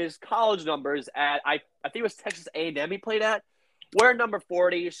back to his college numbers at, I think it was Texas A&M he played at, wearing number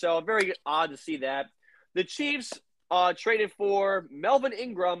 40. So very odd to see that. The Chiefs traded for Melvin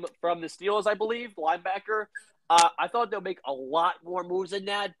Ingram from the Steelers, I believe, linebacker. I thought they'll make a lot more moves than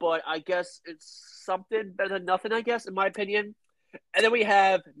that, but I guess it's something better than nothing, I guess, in my opinion. And then we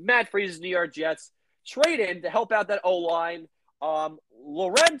have Matt Freeze's New York Jets traded to help out that O-line.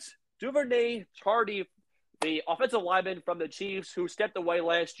 Laurent Duvernay-Tardif, the offensive lineman from the Chiefs who stepped away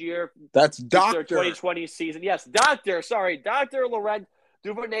last year. That's Their 2020 season. Yes, Dr. Laurent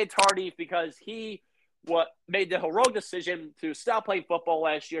Duvernay-Tardif, because he made the heroic decision to stop playing football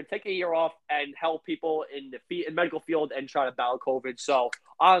last year, take a year off, and help people in the medical field and try to battle COVID. So,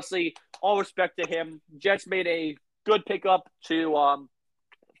 honestly, all respect to him. Jets made a good pickup to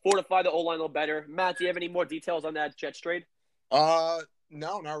fortify the O-line a little better. Matt, do you have any more details on that Jets trade?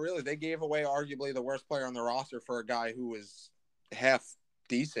 No, not really. They gave away arguably the worst player on the roster for a guy who was half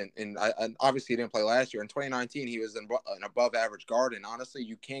decent, and obviously he didn't play last year. In 2019, he was an above-average guard, and honestly,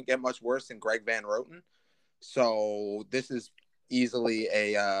 you can't get much worse than Greg Van Roten. So this is easily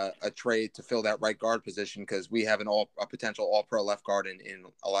a trade to fill that right guard position because we have a potential all-pro left guard in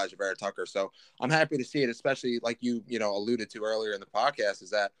Elijah Vera Tucker. So I'm happy to see it, especially like you alluded to earlier in the podcast, is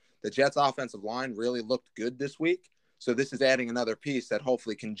that the Jets' offensive line really looked good this week. So this is adding another piece that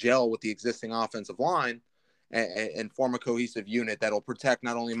hopefully can gel with the existing offensive line and form a cohesive unit that'll protect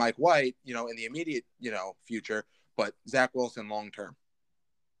not only Mike White, in the immediate, future, but Zach Wilson long-term.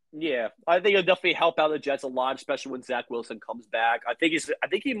 Yeah, I think it'll definitely help out the Jets a lot, especially when Zach Wilson comes back. I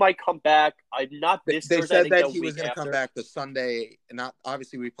think he might come back. Not this They Thursday. said that he was going to come back the Sunday. Not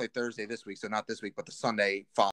obviously we play Thursday this week, so not this week, but the Sunday following.